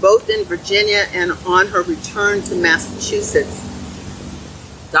 Both in Virginia and on her return to Massachusetts,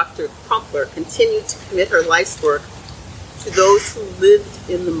 Dr. Crumpler continued to commit her life's work to those who lived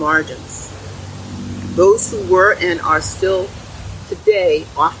in the margins, those who were and are still today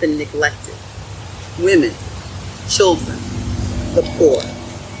often neglected: women, children, the poor.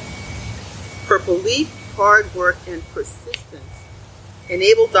 Her belief, hard work, and persistence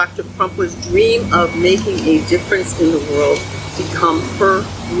enabled Dr. Crumpler's dream of making a difference in the world become her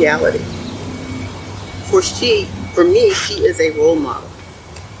reality. For me, she is a role model,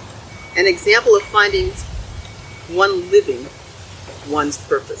 an example of finding one living one's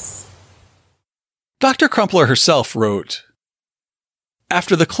purpose. Dr. Crumpler herself wrote,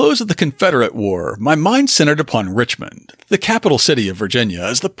 "After the close of the Confederate War, my mind centered upon Richmond, the capital city of Virginia,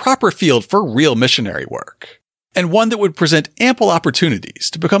 as the proper field for real missionary work, and one that would present ample opportunities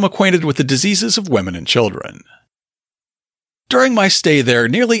to become acquainted with the diseases of women and children. During my stay there,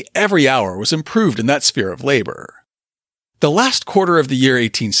 nearly every hour was improved in that sphere of labor. The last quarter of the year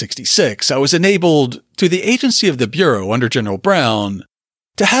 1866, I was enabled, through the agency of the Bureau under General Brown,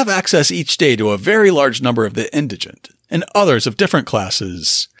 to have access each day to a very large number of the indigent and others of different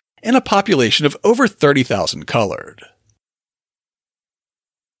classes, in a population of over 30,000 colored."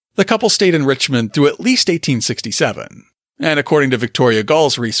 The couple stayed in Richmond through at least 1867, and according to Victoria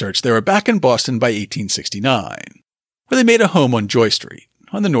Gall's research, they were back in Boston by 1869, where they made a home on Joy Street,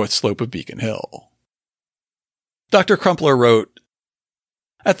 on the north slope of Beacon Hill. Dr. Crumpler wrote,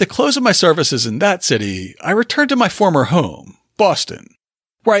 "At the close of my services in that city, I returned to my former home, Boston,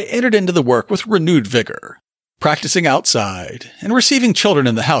 where I entered into the work with renewed vigor, practicing outside and receiving children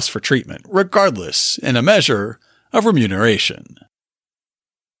in the house for treatment, regardless, in a measure, of remuneration."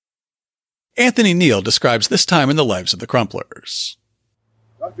 Anthony Neal describes this time in the lives of the Crumplers.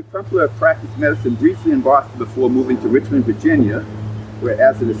 Dr. Crumpler practiced medicine briefly in Boston before moving to Richmond, Virginia, where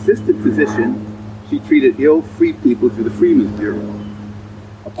as an assistant physician, she treated ill free people through the Freedmen's Bureau.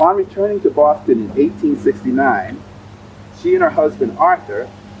 Upon returning to Boston in 1869, she and her husband Arthur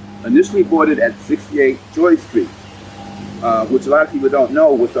initially boarded at 68 Joy Street, which a lot of people don't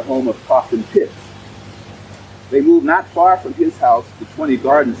know was the home of Coffin Pitts. They moved not far from his house to 20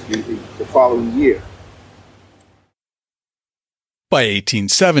 Garden Street the following year. By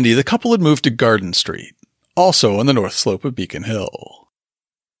 1870, the couple had moved to Garden Street, also on the north slope of Beacon Hill.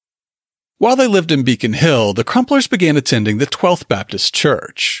 While they lived in Beacon Hill, the Crumplers began attending the 12th Baptist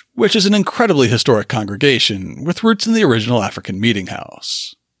Church, which is an incredibly historic congregation with roots in the original African meeting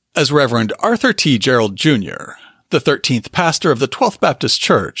house. As Reverend Arthur T. Gerald Jr., the 13th pastor of the 12th Baptist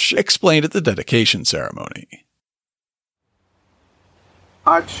Church, explained at the dedication ceremony.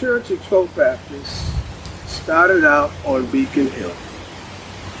 Our church at 12th Baptist started out on Beacon Hill,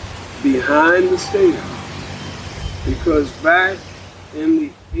 behind the State House, because back in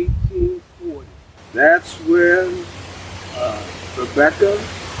the 1840s, that's when Rebecca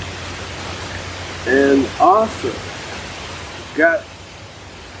and Arthur got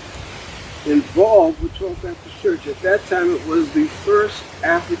involved with 12th Baptist Church. At that time, it was the first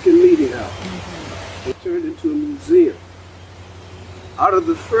African meeting house. It turned into a museum. Out of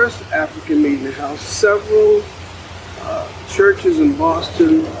the first African meeting house, several churches in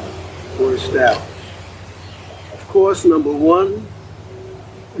Boston were established. Of course, number one,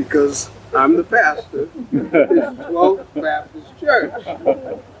 because I'm the pastor, is 12th Baptist Church.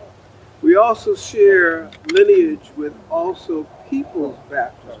 We also share lineage with also People's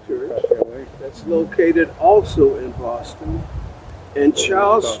Baptist Church, that's located also in Boston, and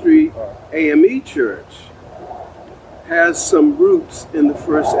Charles Street AME Church has some roots in the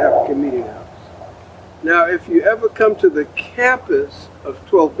first African Meeting House. Now, if you ever come to the campus of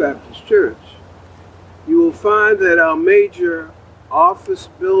 12th Baptist Church, you will find that our major office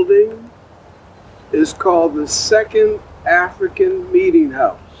building is called the Second African Meeting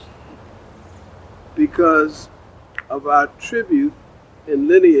House because of our tribute and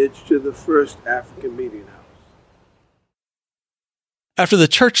lineage to the first African Meeting House. After the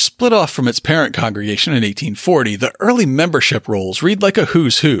church split off from its parent congregation in 1840, the early membership rolls read like a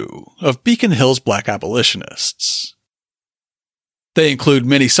who's who of Beacon Hill's black abolitionists. They include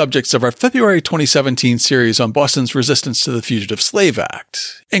many subjects of our February 2017 series on Boston's resistance to the Fugitive Slave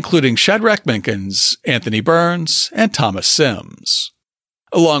Act, including Shadrach Minkins, Anthony Burns, and Thomas Sims,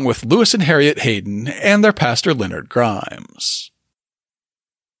 along with Lewis and Harriet Hayden and their pastor Leonard Grimes.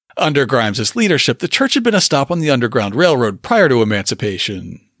 Under Grimes's leadership, the church had been a stop on the Underground Railroad prior to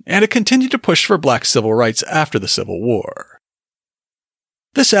emancipation, and it continued to push for black civil rights after the Civil War.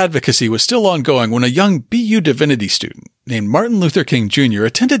 This advocacy was still ongoing when a young BU Divinity student named Martin Luther King Jr.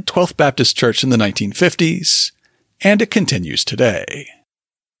 attended 12th Baptist Church in the 1950s, and it continues today.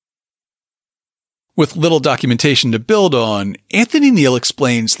 With little documentation to build on, Anthony Neal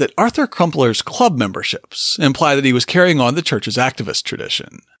explains that Arthur Crumpler's club memberships imply that he was carrying on the church's activist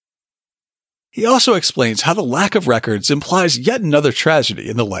tradition. He also explains how the lack of records implies yet another tragedy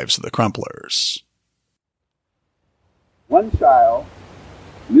in the lives of the Crumplers. One child,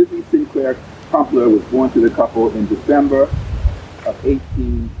 Lizzie Sinclair Crumpler, was born to the couple in December of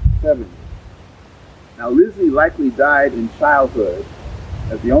 1870. Now, Lizzie likely died in childhood,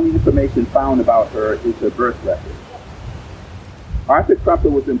 as the only information found about her is her birth record. Arthur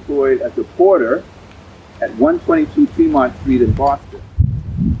Crumpler was employed as a porter at 122 Tremont Street in Boston.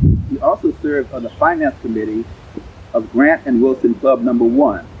 He also served on the finance committee of Grant and Wilson Club No.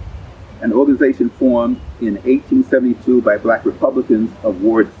 1, an organization formed in 1872 by black Republicans of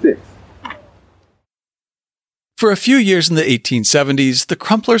Ward 6. For a few years in the 1870s, the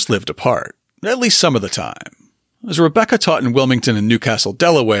Crumplers lived apart, at least some of the time, as Rebecca taught in Wilmington and Newcastle,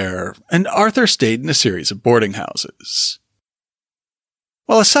 Delaware, and Arthur stayed in a series of boarding houses.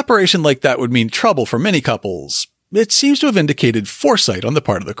 While a separation like that would mean trouble for many couples, it seems to have indicated foresight on the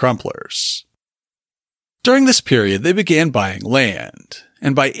part of the Crumplers. During this period, they began buying land,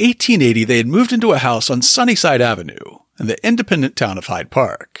 and by 1880 they had moved into a house on Sunnyside Avenue in the independent town of Hyde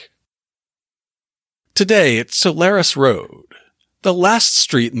Park. Today, it's Solaris Road, the last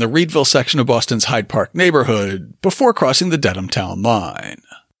street in the Reedville section of Boston's Hyde Park neighborhood before crossing the Dedham town line.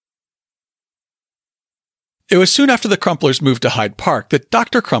 It was soon after the Crumplers moved to Hyde Park that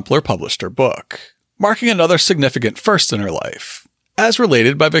Dr. Crumpler published her book, marking another significant first in her life, as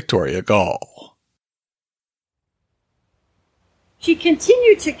related by Victoria Gall. She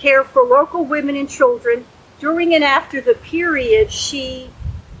continued to care for local women and children during and after the period she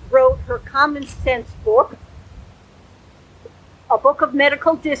wrote her Common Sense book, a book of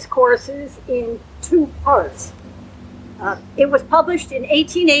medical discourses in 2 parts. It was published in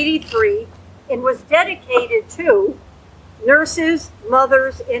 1883 and was dedicated to nurses,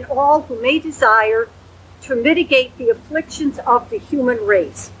 mothers, and all who may desire to mitigate the afflictions of the human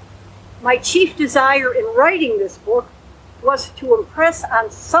race. My chief desire in writing this book was to impress on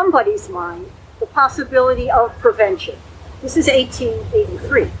somebody's mind the possibility of prevention. This is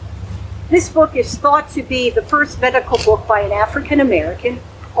 1883. This book is thought to be the first medical book by an African-American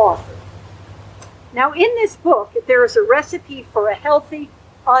author. Now, in this book, there is a recipe for a healthy,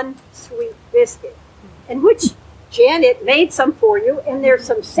 unsweet biscuit, in which Janet made some for you, and there's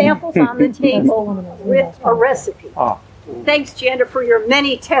some samples on the table with a recipe. Thanks, Janet, for your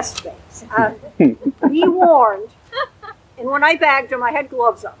many test bakes. Be warned, and when I bagged them, I had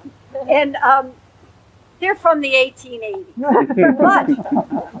gloves on. And they're from the 1880s.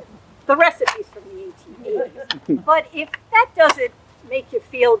 But the recipe's from the 1880s. But if that doesn't make you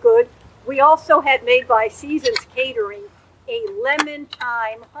feel good, we also had made by Seasons Catering a lemon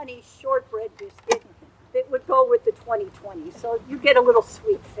thyme honey shortbread biscuit that would go with the 2020. So you get a little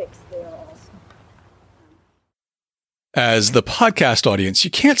sweet fix there also. As the podcast audience,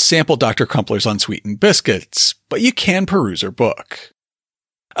 you can't sample Dr. Crumpler's unsweetened biscuits, but you can peruse her book.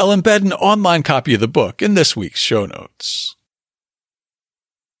 I'll embed an online copy of the book in this week's show notes.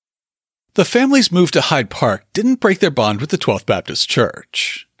 The family's move to Hyde Park didn't break their bond with the 12th Baptist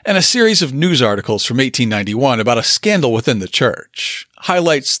Church, and a series of news articles from 1891 about a scandal within the church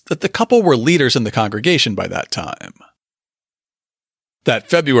highlights that the couple were leaders in the congregation by that time. That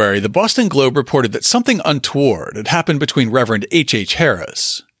February, the Boston Globe reported that something untoward had happened between Reverend H. H.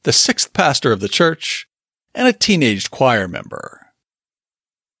 Harris, the 6th pastor of the church, and a teenaged choir member.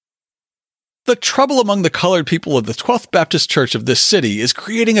 The trouble among the colored people of the 12th Baptist Church of this city is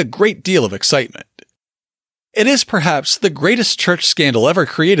creating a great deal of excitement. It is perhaps the greatest church scandal ever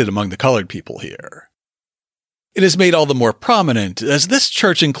created among the colored people here. It is made all the more prominent as this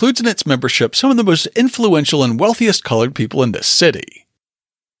church includes in its membership some of the most influential and wealthiest colored people in this city.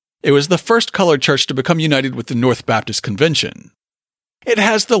 It was the first colored church to become united with the North Baptist Convention. It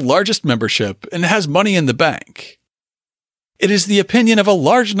has the largest membership and has money in the bank. It is the opinion of a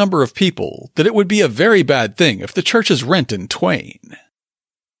large number of people that it would be a very bad thing if the church is rent in twain.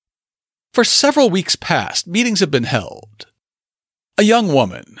 For several weeks past, meetings have been held. A young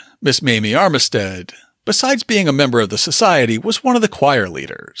woman, Miss Mamie Armistead, besides being a member of the society, was one of the choir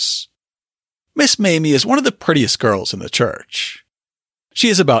leaders. Miss Mamie is one of the prettiest girls in the church. She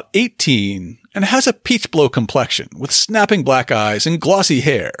is about 18 and has a peach-blow complexion with snapping black eyes and glossy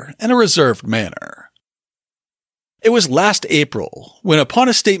hair and a reserved manner. It was last April when, upon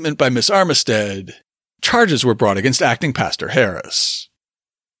a statement by Miss Armistead, charges were brought against acting Pastor Harris.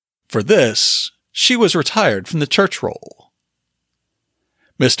 For this, she was retired from the church roll.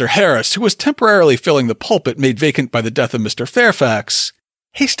 Mr. Harris, who was temporarily filling the pulpit made vacant by the death of Mr. Fairfax,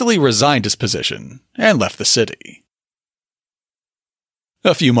 hastily resigned his position and left the city.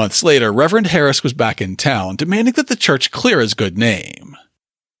 A few months later, Reverend Harris was back in town, demanding that the church clear his good name.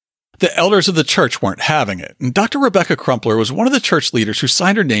 The elders of the church weren't having it, and Dr. Rebecca Crumpler was one of the church leaders who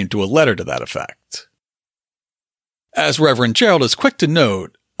signed her name to a letter to that effect. As Reverend Gerald is quick to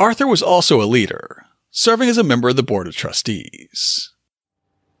note, Arthur was also a leader, serving as a member of the Board of Trustees.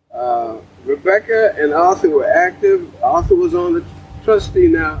 Rebecca and Arthur were active. Arthur was on the trustee.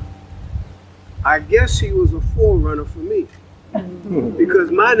 Now, I guess he was a forerunner for me,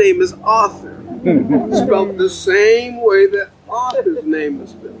 because my name is Arthur, spelled the same way that Arthur's name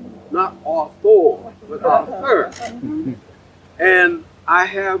is spelled. Not Arthur, but Arthur. And I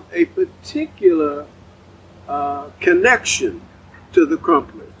have a particular connection to the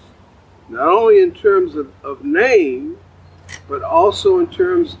Crumplers, not only in terms of name, but also in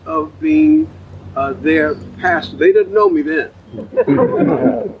terms of being their pastor. They didn't know me then.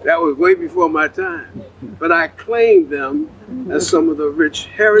 That was way before my time. But I claim them as some of the rich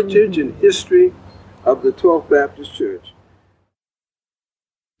heritage and history of the 12th Baptist Church.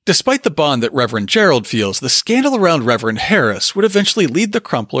 Despite the bond that Reverend Gerald feels, the scandal around Reverend Harris would eventually lead the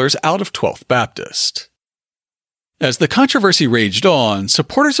Crumplers out of 12th Baptist. As the controversy raged on,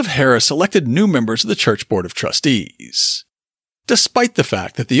 supporters of Harris elected new members of the Church Board of Trustees, despite the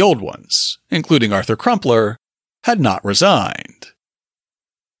fact that the old ones, including Arthur Crumpler, had not resigned.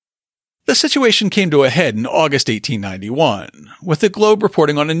 The situation came to a head in August 1891, with the Globe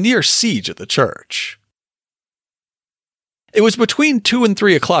reporting on a near siege at the church. It was between 2 and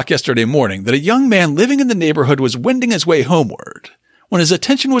 3 o'clock yesterday morning that a young man living in the neighborhood was wending his way homeward, when his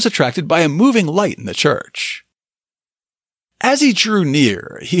attention was attracted by a moving light in the church. As he drew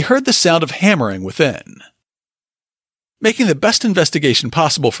near, he heard the sound of hammering within. Making the best investigation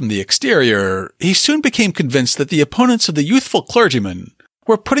possible from the exterior, he soon became convinced that the opponents of the youthful clergyman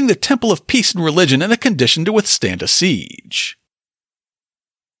were putting the Temple of Peace and Religion in a condition to withstand a siege.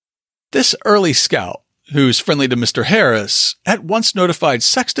 This early scout, who's friendly to Mr. Harris, at once notified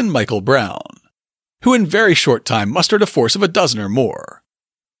Sexton Michael Brown, who in very short time mustered a force of a dozen or more.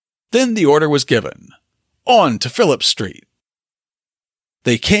 Then the order was given, on to Phillips Street.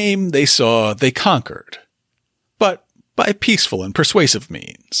 They came, they saw, they conquered, but by peaceful and persuasive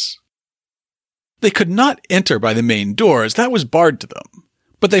means. They could not enter by the main door as that was barred to them,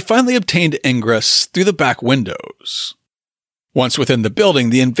 but they finally obtained ingress through the back windows. Once within the building,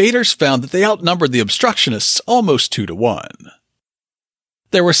 the invaders found that they outnumbered the obstructionists almost 2 to 1.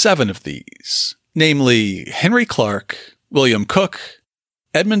 There were 7 of these, namely Henry Clark, William Cook,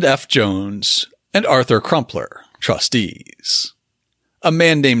 Edmund F. Jones, and Arthur Crumpler, trustees. A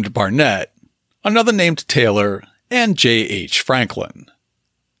man named Barnett, another named Taylor, and J.H. Franklin.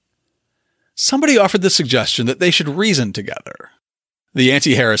 Somebody offered the suggestion that they should reason together. The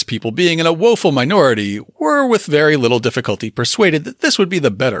anti-Harris people, being in a woeful minority, were with very little difficulty persuaded that this would be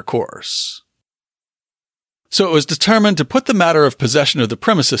the better course. So it was determined to put the matter of possession of the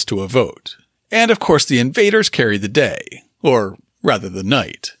premises to a vote, and of course the invaders carried the day, or rather the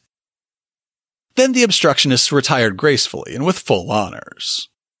night. Then the obstructionists retired gracefully and with full honors.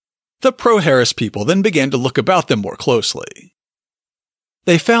 The pro-Harris people then began to look about them more closely.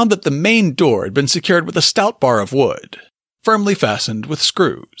 They found that the main door had been secured with a stout bar of wood, firmly fastened with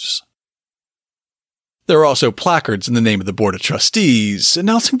screws. There were also placards in the name of the Board of Trustees,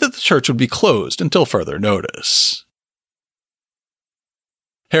 announcing that the church would be closed until further notice.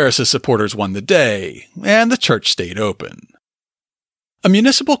 Harris's supporters won the day, and the church stayed open. A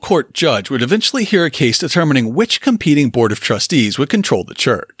municipal court judge would eventually hear a case determining which competing board of trustees would control the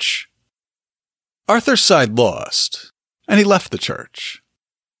church. Arthur's side lost, and he left the church.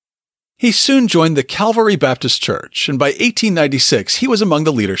 He soon joined the Calvary Baptist Church, and by 1896 he was among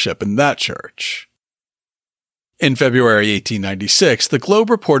the leadership in that church. In February 1896, the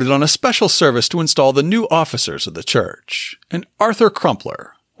Globe reported on a special service to install the new officers of the church, and Arthur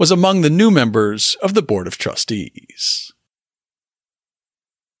Crumpler was among the new members of the Board of Trustees.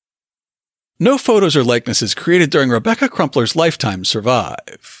 No photos or likenesses created during Rebecca Crumpler's lifetime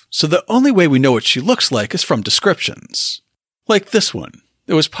survive, so the only way we know what she looks like is from descriptions, like this one.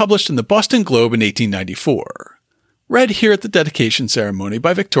 It was published in the Boston Globe in 1894, read here at the dedication ceremony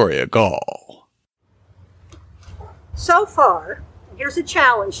by Victoria Gall. So far, here's a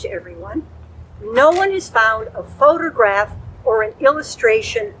challenge to everyone. No one has found a photograph or an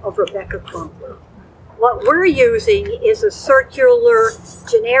illustration of Rebecca Crumpler. What we're using is a circular,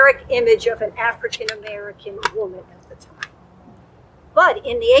 generic image of an African-American woman at the time. But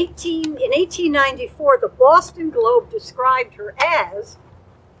in 1894, the Boston Globe described her as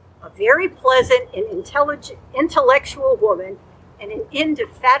a very pleasant and intellectual woman and an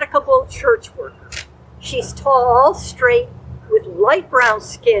indefatigable church worker. She's tall, straight, with light brown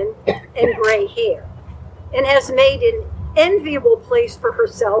skin and gray hair, and has made an enviable place for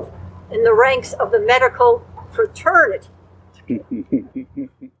herself in the ranks of the medical fraternity.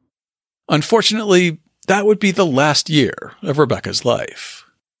 Unfortunately, that would be the last year of Rebecca's life.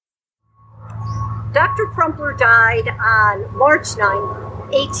 Dr. Crumpler died on March 9,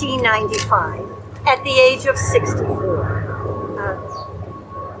 1895, at the age of 64.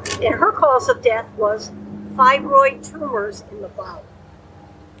 And her cause of death was fibroid tumors in the bowel.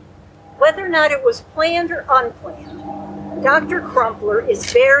 Whether or not it was planned or unplanned, Dr. Crumpler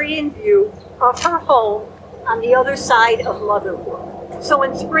is buried in view of her home on the other side of Motherwood. So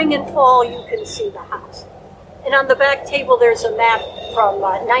in spring and fall, you can see the house. And on the back table, there's a map from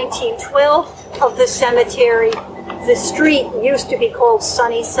 1912 of the cemetery. The street used to be called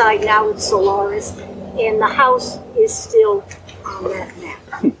Sunnyside, now it's Solaris, and the house is still on that map.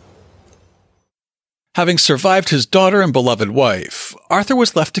 Having survived his daughter and beloved wife, Arthur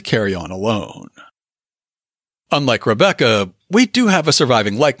was left to carry on alone. Unlike Rebecca, we do have a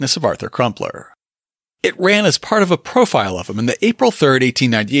surviving likeness of Arthur Crumpler. It ran as part of a profile of him in the April 3,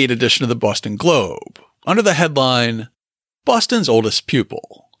 1898 edition of the Boston Globe, under the headline, Boston's Oldest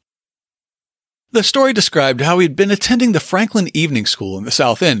Pupil. The story described how he'd been attending the Franklin Evening School in the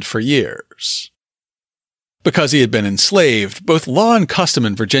South End for years. Because he had been enslaved, both law and custom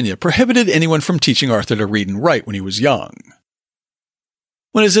in Virginia prohibited anyone from teaching Arthur to read and write when he was young.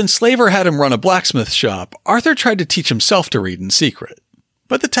 When his enslaver had him run a blacksmith shop, Arthur tried to teach himself to read in secret,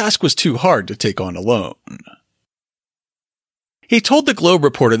 but the task was too hard to take on alone. He told the Globe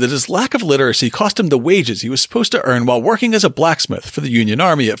reporter that his lack of literacy cost him the wages he was supposed to earn while working as a blacksmith for the Union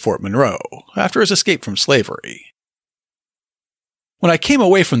Army at Fort Monroe, after his escape from slavery. When I came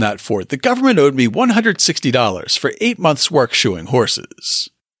away from that fort, the government owed me $160 for 8 months' work shoeing horses.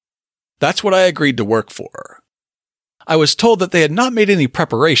 That's what I agreed to work for. I was told that they had not made any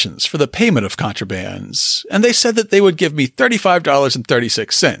preparations for the payment of contrabands, and they said that they would give me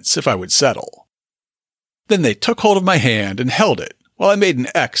 $35.36 if I would settle. Then they took hold of my hand and held it while I made an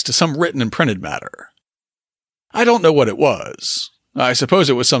X to some written and printed matter. I don't know what it was. I suppose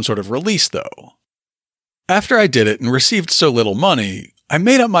it was some sort of release, though. After I did it and received so little money, I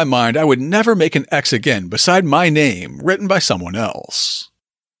made up my mind I would never make an X again beside my name written by someone else.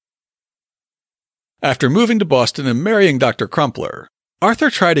 After moving to Boston and marrying Dr. Crumpler, Arthur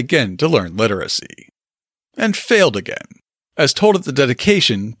tried again to learn literacy, and failed again, as told at the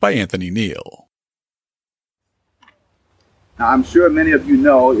dedication by Anthony Neal. Now, I'm sure many of you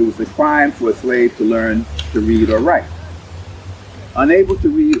know it was a crime for a slave to learn to read or write. Unable to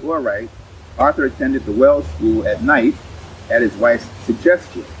read or write, Arthur attended the Wells School at night at his wife's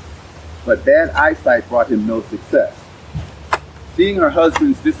suggestion, but bad eyesight brought him no success. Seeing her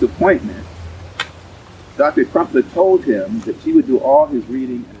husband's disappointment, Dr. Crumpler told him that she would do all his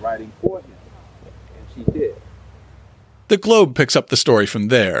reading and writing for him, and she did. The Globe picks up the story from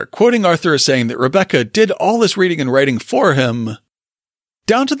there, quoting Arthur as saying that Rebecca did all his reading and writing for him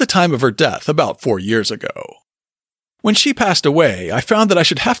down to the time of her death about 4 years ago. When she passed away, I found that I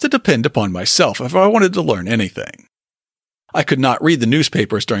should have to depend upon myself if I wanted to learn anything. I could not read the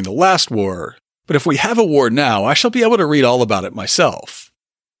newspapers during the last war, but if we have a war now, I shall be able to read all about it myself.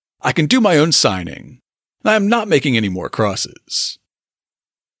 I can do my own signing, and I am not making any more crosses.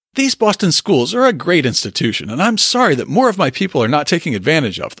 These Boston schools are a great institution, and I'm sorry that more of my people are not taking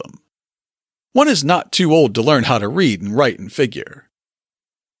advantage of them. One is not too old to learn how to read and write and figure.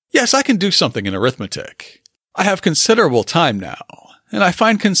 Yes, I can do something in arithmetic. I have considerable time now, and I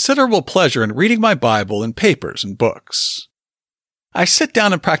find considerable pleasure in reading my Bible and papers and books. I sit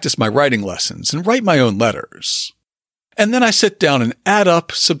down and practice my writing lessons and write my own letters. And then I sit down and add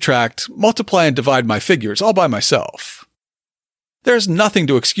up, subtract, multiply, and divide my figures all by myself. There's nothing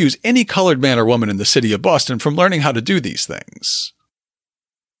to excuse any colored man or woman in the city of Boston from learning how to do these things.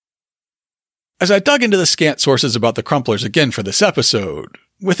 As I dug into the scant sources about the Crumplers again for this episode,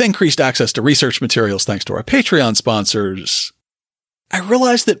 with increased access to research materials thanks to our Patreon sponsors, I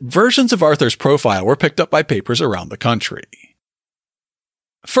realized that versions of Arthur's profile were picked up by papers around the country.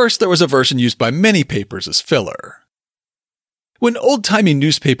 First, there was a version used by many papers as filler. When old-timey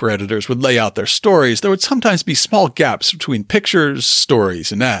newspaper editors would lay out their stories, there would sometimes be small gaps between pictures,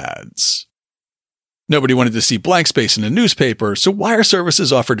 stories, and ads. Nobody wanted to see blank space in a newspaper, so wire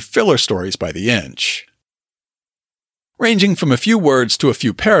services offered filler stories by the inch. Ranging from a few words to a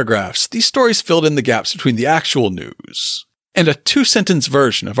few paragraphs, these stories filled in the gaps between the actual news, and a 2-sentence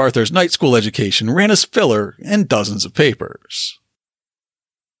version of Arthur's night school education ran as filler in dozens of papers.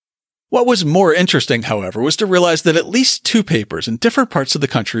 What was more interesting, however, was to realize that at least 2 papers in different parts of the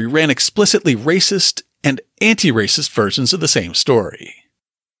country ran explicitly racist and anti-racist versions of the same story.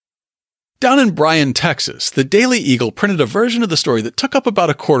 Down in Bryan, Texas, the Daily Eagle printed a version of the story that took up about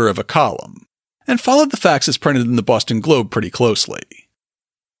a quarter of a column, and followed the facts as printed in the Boston Globe pretty closely.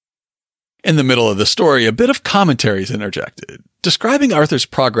 In the middle of the story, a bit of commentary is interjected, describing Arthur's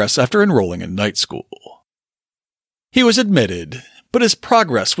progress after enrolling in night school. He was admitted, but his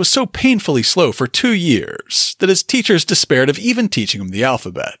progress was so painfully slow for 2 years that his teachers despaired of even teaching him the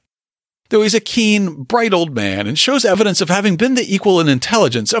alphabet. Though he's a keen, bright old man and shows evidence of having been the equal in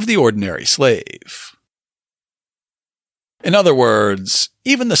intelligence of the ordinary slave. In other words,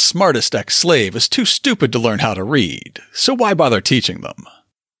 even the smartest ex-slave is too stupid to learn how to read, so why bother teaching them?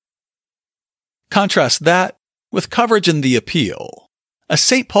 Contrast that with coverage in The Appeal, a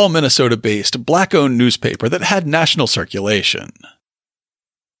St. Paul, Minnesota-based black-owned newspaper that had national circulation.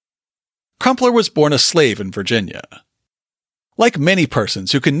 Crumpler was born a slave in Virginia. Like many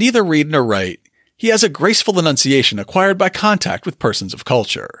persons who can neither read nor write, he has a graceful enunciation acquired by contact with persons of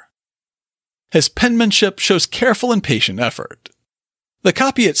culture. His penmanship shows careful and patient effort. The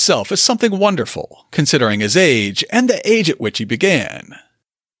copy itself is something wonderful, considering his age and the age at which he began.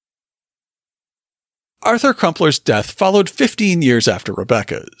 Arthur Crumpler's death followed 15 years after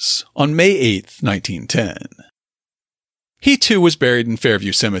Rebecca's, on May 8, 1910. He too was buried in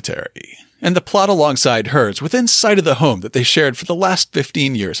Fairview Cemetery, and the plot alongside hers within sight of the home that they shared for the last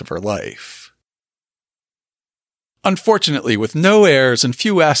 15 years of her life. Unfortunately, with no heirs and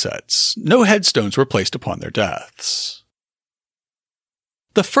few assets, no headstones were placed upon their deaths.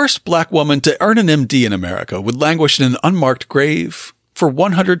 The first black woman to earn an MD in America would languish in an unmarked grave for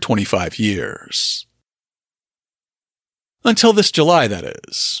 125 years. Until this July, that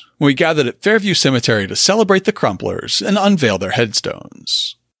is, when we gathered at Fairview Cemetery to celebrate the Crumplers and unveil their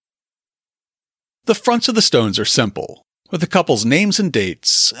headstones. The fronts of the stones are simple, with the couple's names and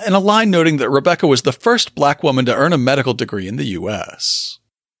dates, and a line noting that Rebecca was the first black woman to earn a medical degree in the U.S.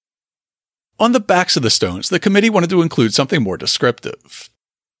 On the backs of the stones, the committee wanted to include something more descriptive.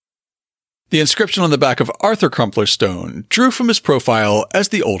 The inscription on the back of Arthur Crumpler's stone drew from his profile as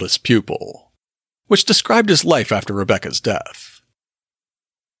the oldest pupil, which described his life after Rebecca's death.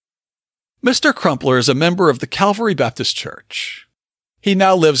 Mr. Crumpler is a member of the Calvary Baptist Church. He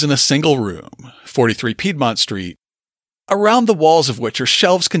now lives in a single room, 43 Piedmont Street, around the walls of which are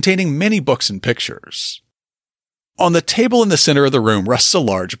shelves containing many books and pictures. On the table in the center of the room rests a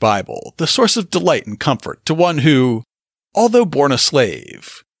large Bible, the source of delight and comfort to one who, although born a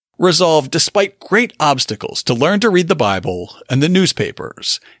slave, resolved despite great obstacles to learn to read the Bible and the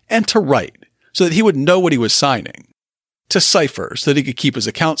newspapers, and to write so that he would know what he was signing, to cipher so that he could keep his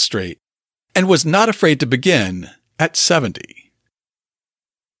accounts straight, and was not afraid to begin at 70.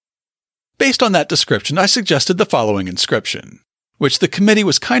 Based on that description, I suggested the following inscription, which the committee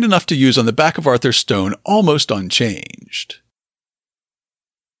was kind enough to use on the back of Arthur's stone almost unchanged.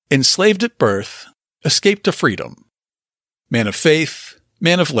 Enslaved at birth, escaped to freedom. Man of faith,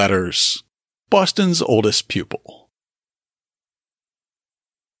 man of letters, Boston's oldest pupil.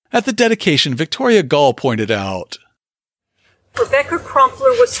 At the dedication, Victoria Gall pointed out, Rebecca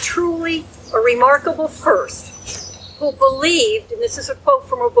Crumpler was truly a remarkable first, who believed, and this is a quote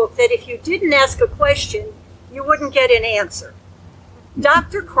from her book, that if you didn't ask a question, you wouldn't get an answer.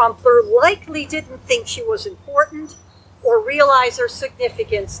 Dr. Crumpler likely didn't think she was important or realize her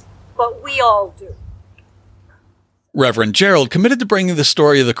significance, but we all do. Reverend Gerald committed to bringing the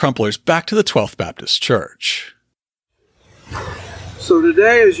story of the Crumplers back to the 12th Baptist Church. So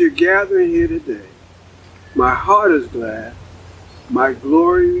today, as you're gathering here today, my heart is glad, my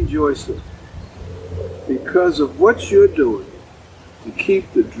glory rejoices, because of what you're doing to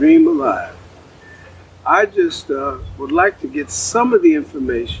keep the dream alive. I just would like to get some of the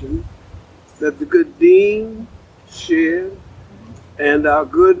information that the good dean shared and our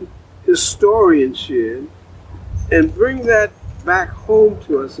good historian shared, and bring that back home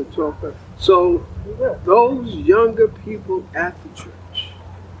to us and talk about. So those younger people at the church,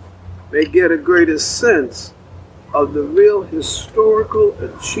 they get a greater sense of the real historical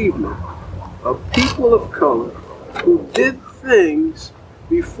achievement of people of color who did things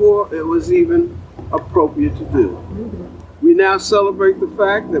before it was even appropriate to do. We now celebrate the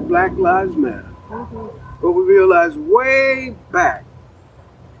fact that Black Lives Matter. But we realized way back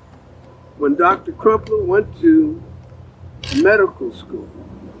when Dr. Crumpler went to medical school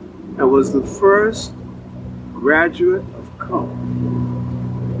and was the first graduate of color.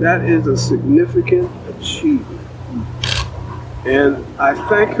 That is a significant achievement. And I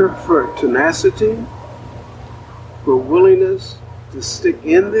thank her for her tenacity, for willingness to stick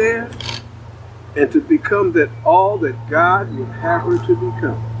in there and to become that all that God would have her to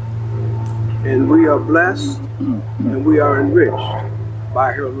become. And we are blessed and we are enriched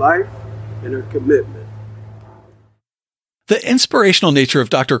by her life and her commitment. The inspirational nature of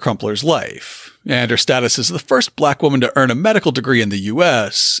Dr. Crumpler's life, and her status as the first Black woman to earn a medical degree in the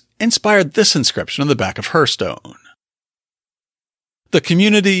U.S., inspired this inscription on the back of her stone. The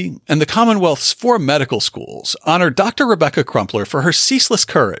community and the Commonwealth's 4 medical schools honor Dr. Rebecca Crumpler for her ceaseless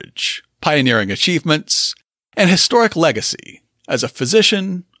courage, pioneering achievements, and historic legacy as a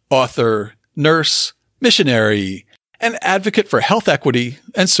physician, author, nurse, missionary, and advocate for health equity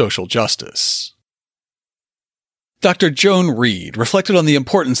and social justice. Dr. Joan Reed reflected on the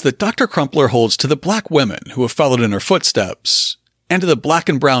importance that Dr. Crumpler holds to the Black women who have followed in her footsteps, and to the Black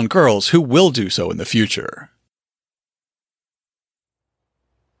and brown girls who will do so in the future.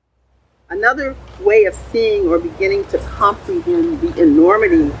 Another way of seeing or beginning to comprehend the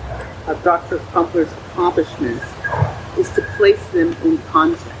enormity of Dr. Crumpler's accomplishments is to place them in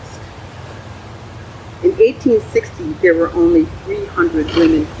context. In 1860, there were only 300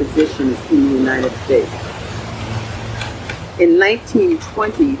 women physicians in the United States. In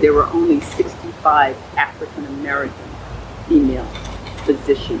 1920, there were only 65 African American female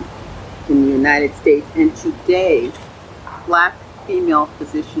physicians in the United States, and today, Black female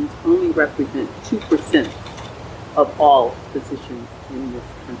physicians only represent 2% of all physicians in this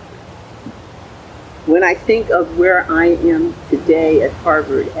country. When I think of where I am today at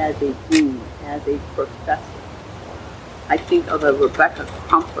Harvard as a dean, as a professor, I think of a Rebecca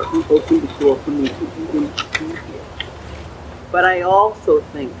Crumpler who opened the door for me to even be here. But I also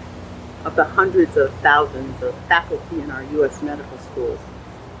think of the hundreds of thousands of faculty in our U.S. medical schools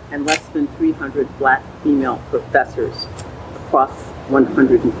and less than 300 Black female professors across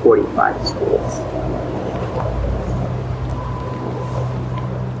 145 schools.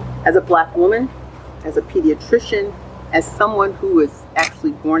 As a Black woman, as a pediatrician, as someone who was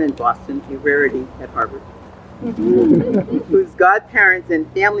actually born in Boston, a rarity at Harvard, whose godparents and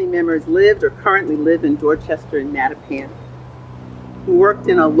family members lived or currently live in Dorchester and Mattapan, who worked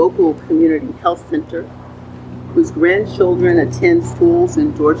in a local community health center, whose grandchildren attend schools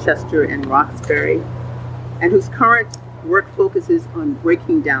in Dorchester and Roxbury, and whose current work focuses on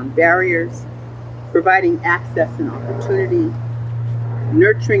breaking down barriers, providing access and opportunity,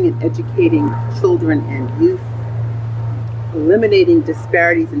 nurturing and educating children and youth, eliminating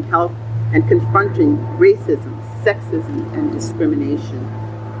disparities in health, and confronting racism, sexism, and discrimination.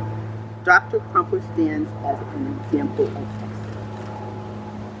 Dr. Crumpler stands as an example of excellence.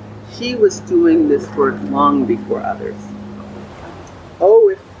 She was doing this work long before others. Oh,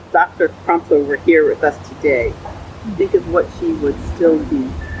 if Dr. Crumpler were here with us today, think of what she would still be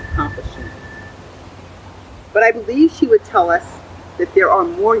accomplishing. But I believe she would tell us that there are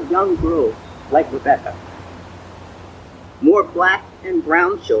more young girls like Rebecca, more Black and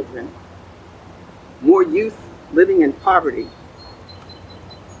brown children, more youth living in poverty,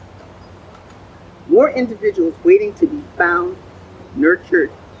 more individuals waiting to be found,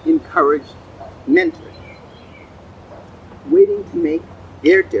 nurtured, encouraged, mentored, waiting to make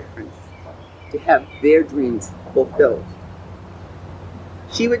their difference, to have their dreams fulfilled.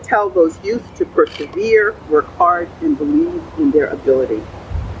 She would tell those youth to persevere, work hard, and believe in their ability.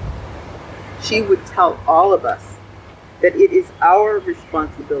 She would tell all of us that it is our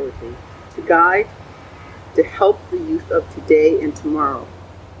responsibility to guide, to help the youth of today and tomorrow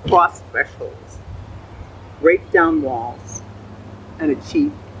cross thresholds, break down walls, and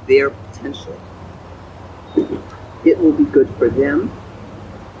achieve their potential. It will be good for them.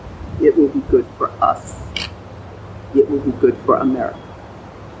 It will be good for us. It will be good for America.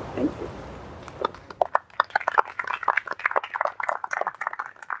 Thank you.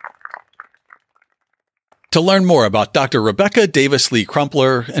 To learn more about Dr. Rebecca Davis Lee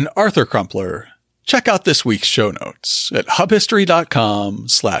Crumpler and Arthur Crumpler, check out this week's show notes at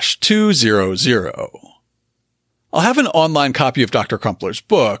hubhistory.com/200. I'll have an online copy of Dr. Crumpler's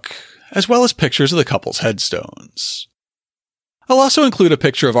book, as well as pictures of the couple's headstones. I'll also include a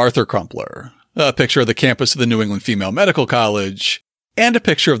picture of Arthur Crumpler, a picture of the campus of the New England Female Medical College, and a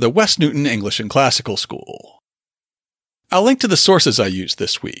picture of the West Newton English and Classical School. I'll link to the sources I used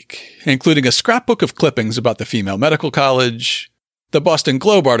this week, including a scrapbook of clippings about the Female Medical College, the Boston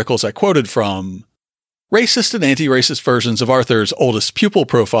Globe articles I quoted from, racist and anti-racist versions of Arthur's oldest pupil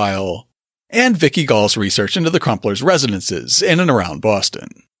profile, and Vicky Gall's research into the Crumplers' residences in and around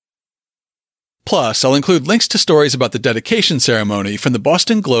Boston. Plus, I'll include links to stories about the dedication ceremony from the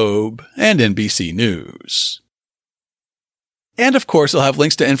Boston Globe and NBC News. And of course, I'll have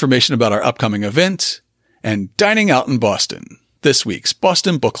links to information about our upcoming event and Dining Out in Boston, this week's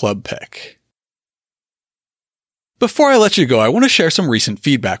Boston Book Club pick. Before I let you go, I want to share some recent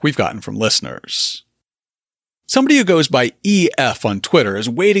feedback we've gotten from listeners. Somebody who goes by EF on Twitter is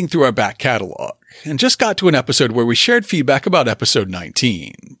wading through our back catalog and just got to an episode where we shared feedback about episode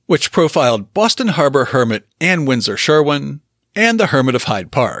 19, which profiled Boston Harbor hermit Anne Windsor Sherwin and the Hermit of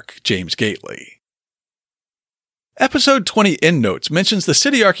Hyde Park, James Gately. Episode 20 Endnotes mentions the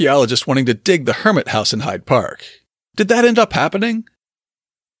city archaeologist wanting to dig the Hermit House in Hyde Park. Did that end up happening?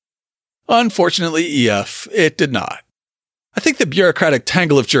 Unfortunately, EF, it did not. I think the bureaucratic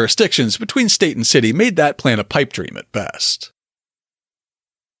tangle of jurisdictions between state and city made that plan a pipe dream at best.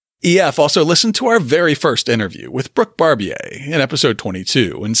 EF also listened to our very first interview with Brooke Barbier in episode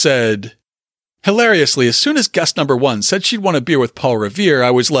 22 and said, hilariously, as soon as guest number 1 said she'd want a beer with Paul Revere,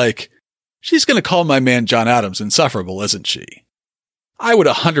 I was like, she's going to call my man John Adams insufferable, isn't she? I would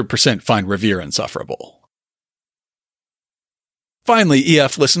 100% find Revere insufferable. Finally,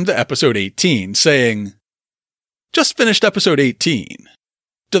 EF listened to episode 18, saying, just finished episode 18.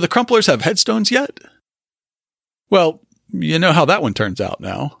 Do the Crumplers have headstones yet? Well, you know how that one turns out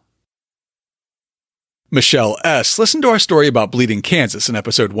now. Michelle S. listened to our story about Bleeding Kansas in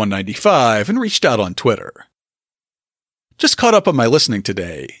episode 195 and reached out on Twitter. Just caught up on my listening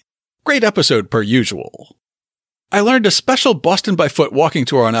today. Great episode per usual. I learned a special Boston by foot walking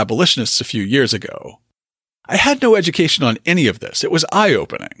tour on abolitionists a few years ago. I had no education on any of this. It was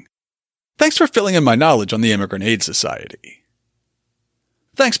eye-opening. Thanks for filling in my knowledge on the Immigrant Aid Society.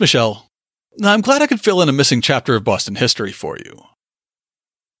 Thanks, Michelle. I'm glad I could fill in a missing chapter of Boston history for you.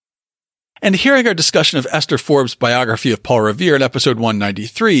 And hearing our discussion of Esther Forbes' biography of Paul Revere in episode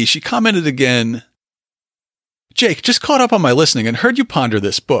 193, she commented again, Jake, just caught up on my listening and heard you ponder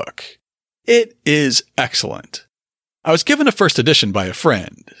this book. It is excellent. I was given a first edition by a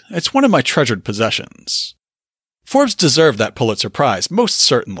friend. It's one of my treasured possessions. Forbes deserved that Pulitzer Prize, most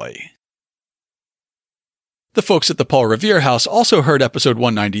certainly. The folks at the Paul Revere House also heard episode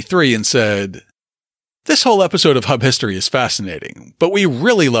 193 and said, this whole episode of Hub History is fascinating, but we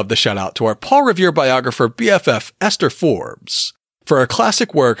really love the shout out to our Paul Revere biographer BFF Esther Forbes for her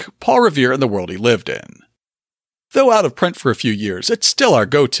classic work, Paul Revere and the World He Lived In. Though out of print for a few years, it's still our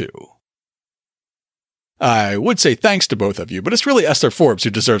go-to. I would say thanks to both of you, but it's really Esther Forbes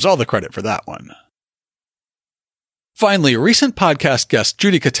who deserves all the credit for that one. Finally, recent podcast guest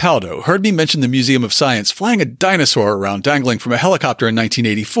Judy Cataldo heard me mention the Museum of Science flying a dinosaur around dangling from a helicopter in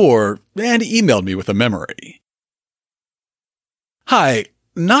 1984 and emailed me with a memory. Hi,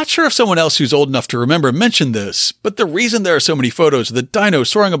 not sure if someone else who's old enough to remember mentioned this, but the reason there are so many photos of the dino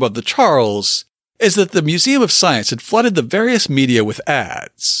soaring above the Charles is that the Museum of Science had flooded the various media with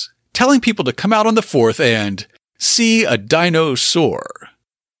ads, telling people to come out on the 4th and see a dino soar.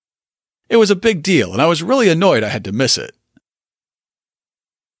 It was a big deal, and I was really annoyed I had to miss it.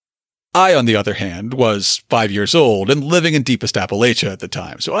 I, on the other hand, was 5 years old and living in deepest Appalachia at the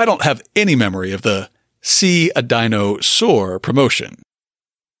time, so I don't have any memory of the see a dino soar promotion.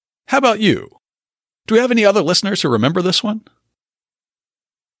 How about you? Do we have any other listeners who remember this one?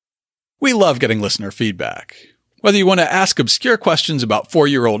 We love getting listener feedback. Whether you want to ask obscure questions about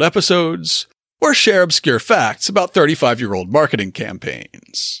 4-year-old episodes, or share obscure facts about 35-year-old marketing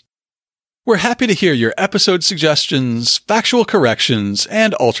campaigns. We're happy to hear your episode suggestions, factual corrections,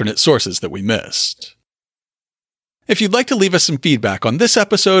 and alternate sources that we missed. If you'd like to leave us some feedback on this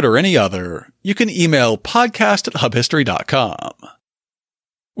episode or any other, you can email podcast@hubhistory.com.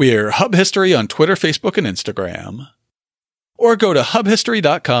 We're Hub History on Twitter, Facebook, and Instagram. Or go to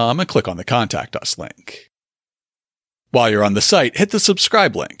hubhistory.com and click on the Contact Us link. While you're on the site, hit the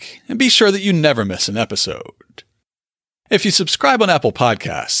subscribe link and be sure that you never miss an episode. If you subscribe on Apple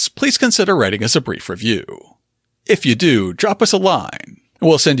Podcasts, please consider writing us a brief review. If you do, drop us a line, and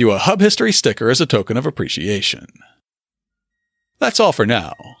we'll send you a Hub History sticker as a token of appreciation. That's all for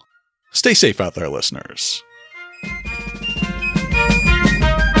now. Stay safe out there, listeners.